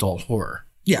 this is adult horror.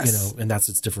 Yes. You know, and that's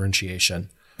its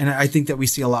differentiation. And I think that we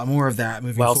see a lot more of that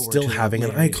moving While forward. still to having an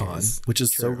later icon, years. which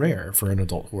is so rare for an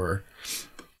adult horror.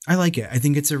 I like it. I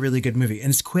think it's a really good movie,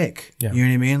 and it's quick. Yeah. You know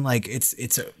what I mean? Like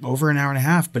it's over an hour and a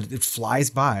half, but it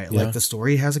flies by. Yeah. Like the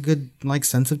story has a good like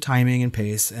sense of timing and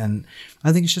pace, and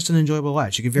I think it's just an enjoyable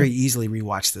watch. You could very easily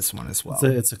rewatch this one as well.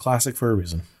 It's a classic for a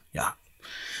reason. Yeah.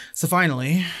 So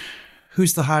finally,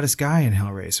 who's the hottest guy in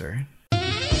Hellraiser?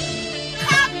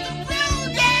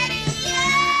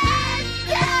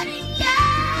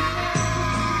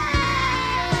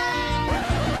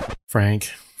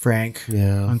 Frank.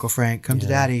 Yeah. Uncle Frank, come to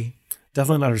daddy.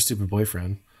 Definitely not her stupid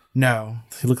boyfriend. No.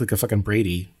 He looked like a fucking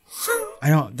Brady.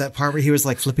 That part where he was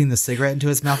like flipping the cigarette into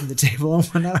his mouth at the table and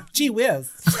whatnot. Gee whiz.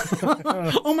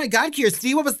 Oh my God,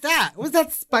 Kirsty, what was that? What was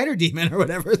that spider demon or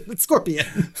whatever? The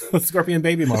scorpion. The scorpion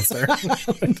baby monster.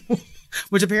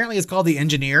 Which apparently is called the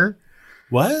engineer.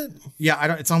 What?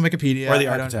 Yeah, it's on Wikipedia. Or the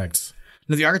architect.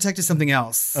 No, the architect is something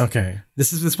else. Okay.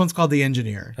 This one's called the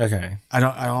engineer. Okay. I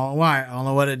don't know why. I don't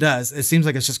know what it does. It seems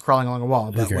like it's just crawling along a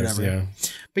wall, but whatever. Yeah.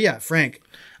 But yeah, Frank,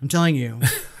 I'm telling you.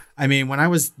 I mean, when I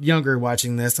was younger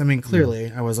watching this, I mean,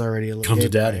 clearly I was already a little Come to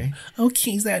gay daddy. boy.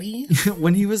 Okay, daddy.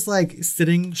 When he was like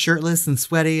sitting shirtless and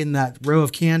sweaty in that row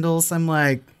of candles, I'm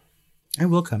like, I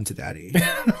will come to daddy.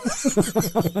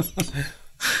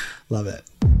 Love it.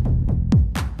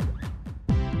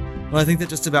 Well, I think that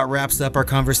just about wraps up our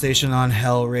conversation on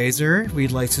Hellraiser.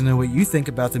 We'd like to know what you think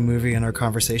about the movie and our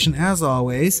conversation. As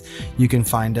always, you can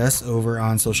find us over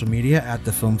on social media at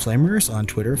The Film Flamers on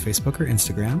Twitter, Facebook, or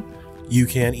Instagram. You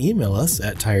can email us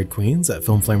at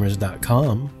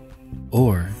tiredqueens@filmflamers.com,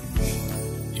 or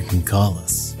you can call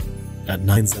us at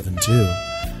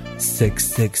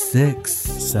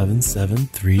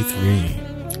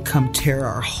 972-666-7733. Come tear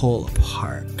our hole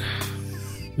apart.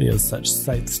 We have such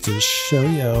sights to show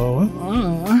you.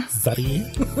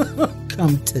 Zaddy.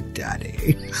 Come to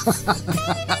daddy.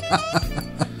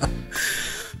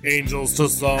 Angels to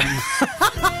some.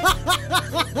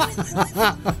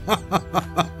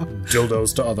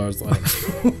 Dildos to others.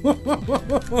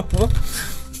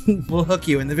 We'll hook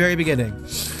you in the very beginning.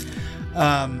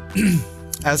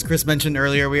 As Chris mentioned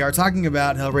earlier, we are talking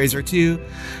about Hellraiser 2,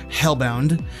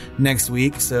 Hellbound, next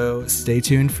week, so stay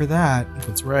tuned for that.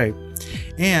 That's right.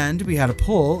 And we had a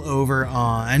poll over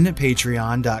on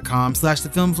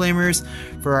patreon.com/thefilmflamers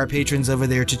for our patrons over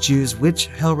there to choose which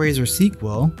Hellraiser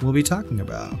sequel we'll be talking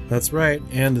about. That's right.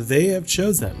 And they have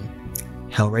chosen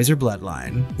Hellraiser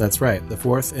Bloodline. That's right. The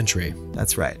 4th entry,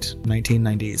 That's right.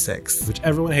 1996. which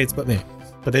everyone hates but me.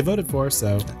 But they voted for,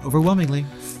 so. Overwhelmingly.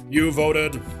 You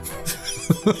voted.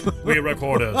 We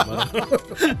recorded.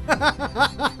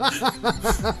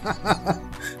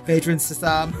 Patrons to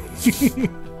stop.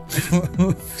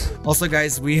 Also,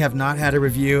 guys, we have not had a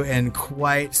review in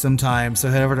quite some time, so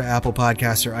head over to Apple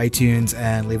Podcasts or iTunes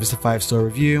and leave us a 5-star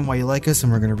review and why you like us,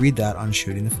 and we're going to read that on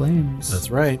Shooting the Flames.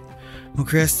 That's right. Well,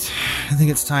 Chris, I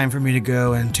think it's time for me to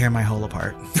go and tear my hole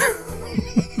apart. I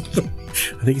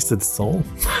think you said soul.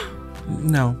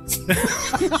 No.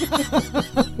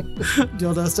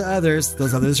 Dildos to others.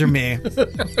 Those others are me.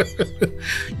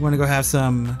 You want to go have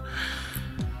some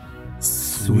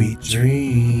sweet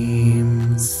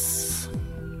dreams.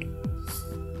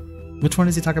 Which one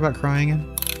does he talk about crying in?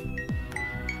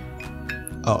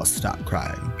 Oh, stop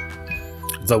crying.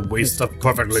 It's a waste of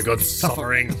perfectly good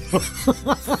suffering.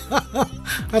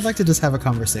 I'd like to just have a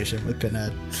conversation with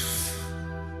Pinhead.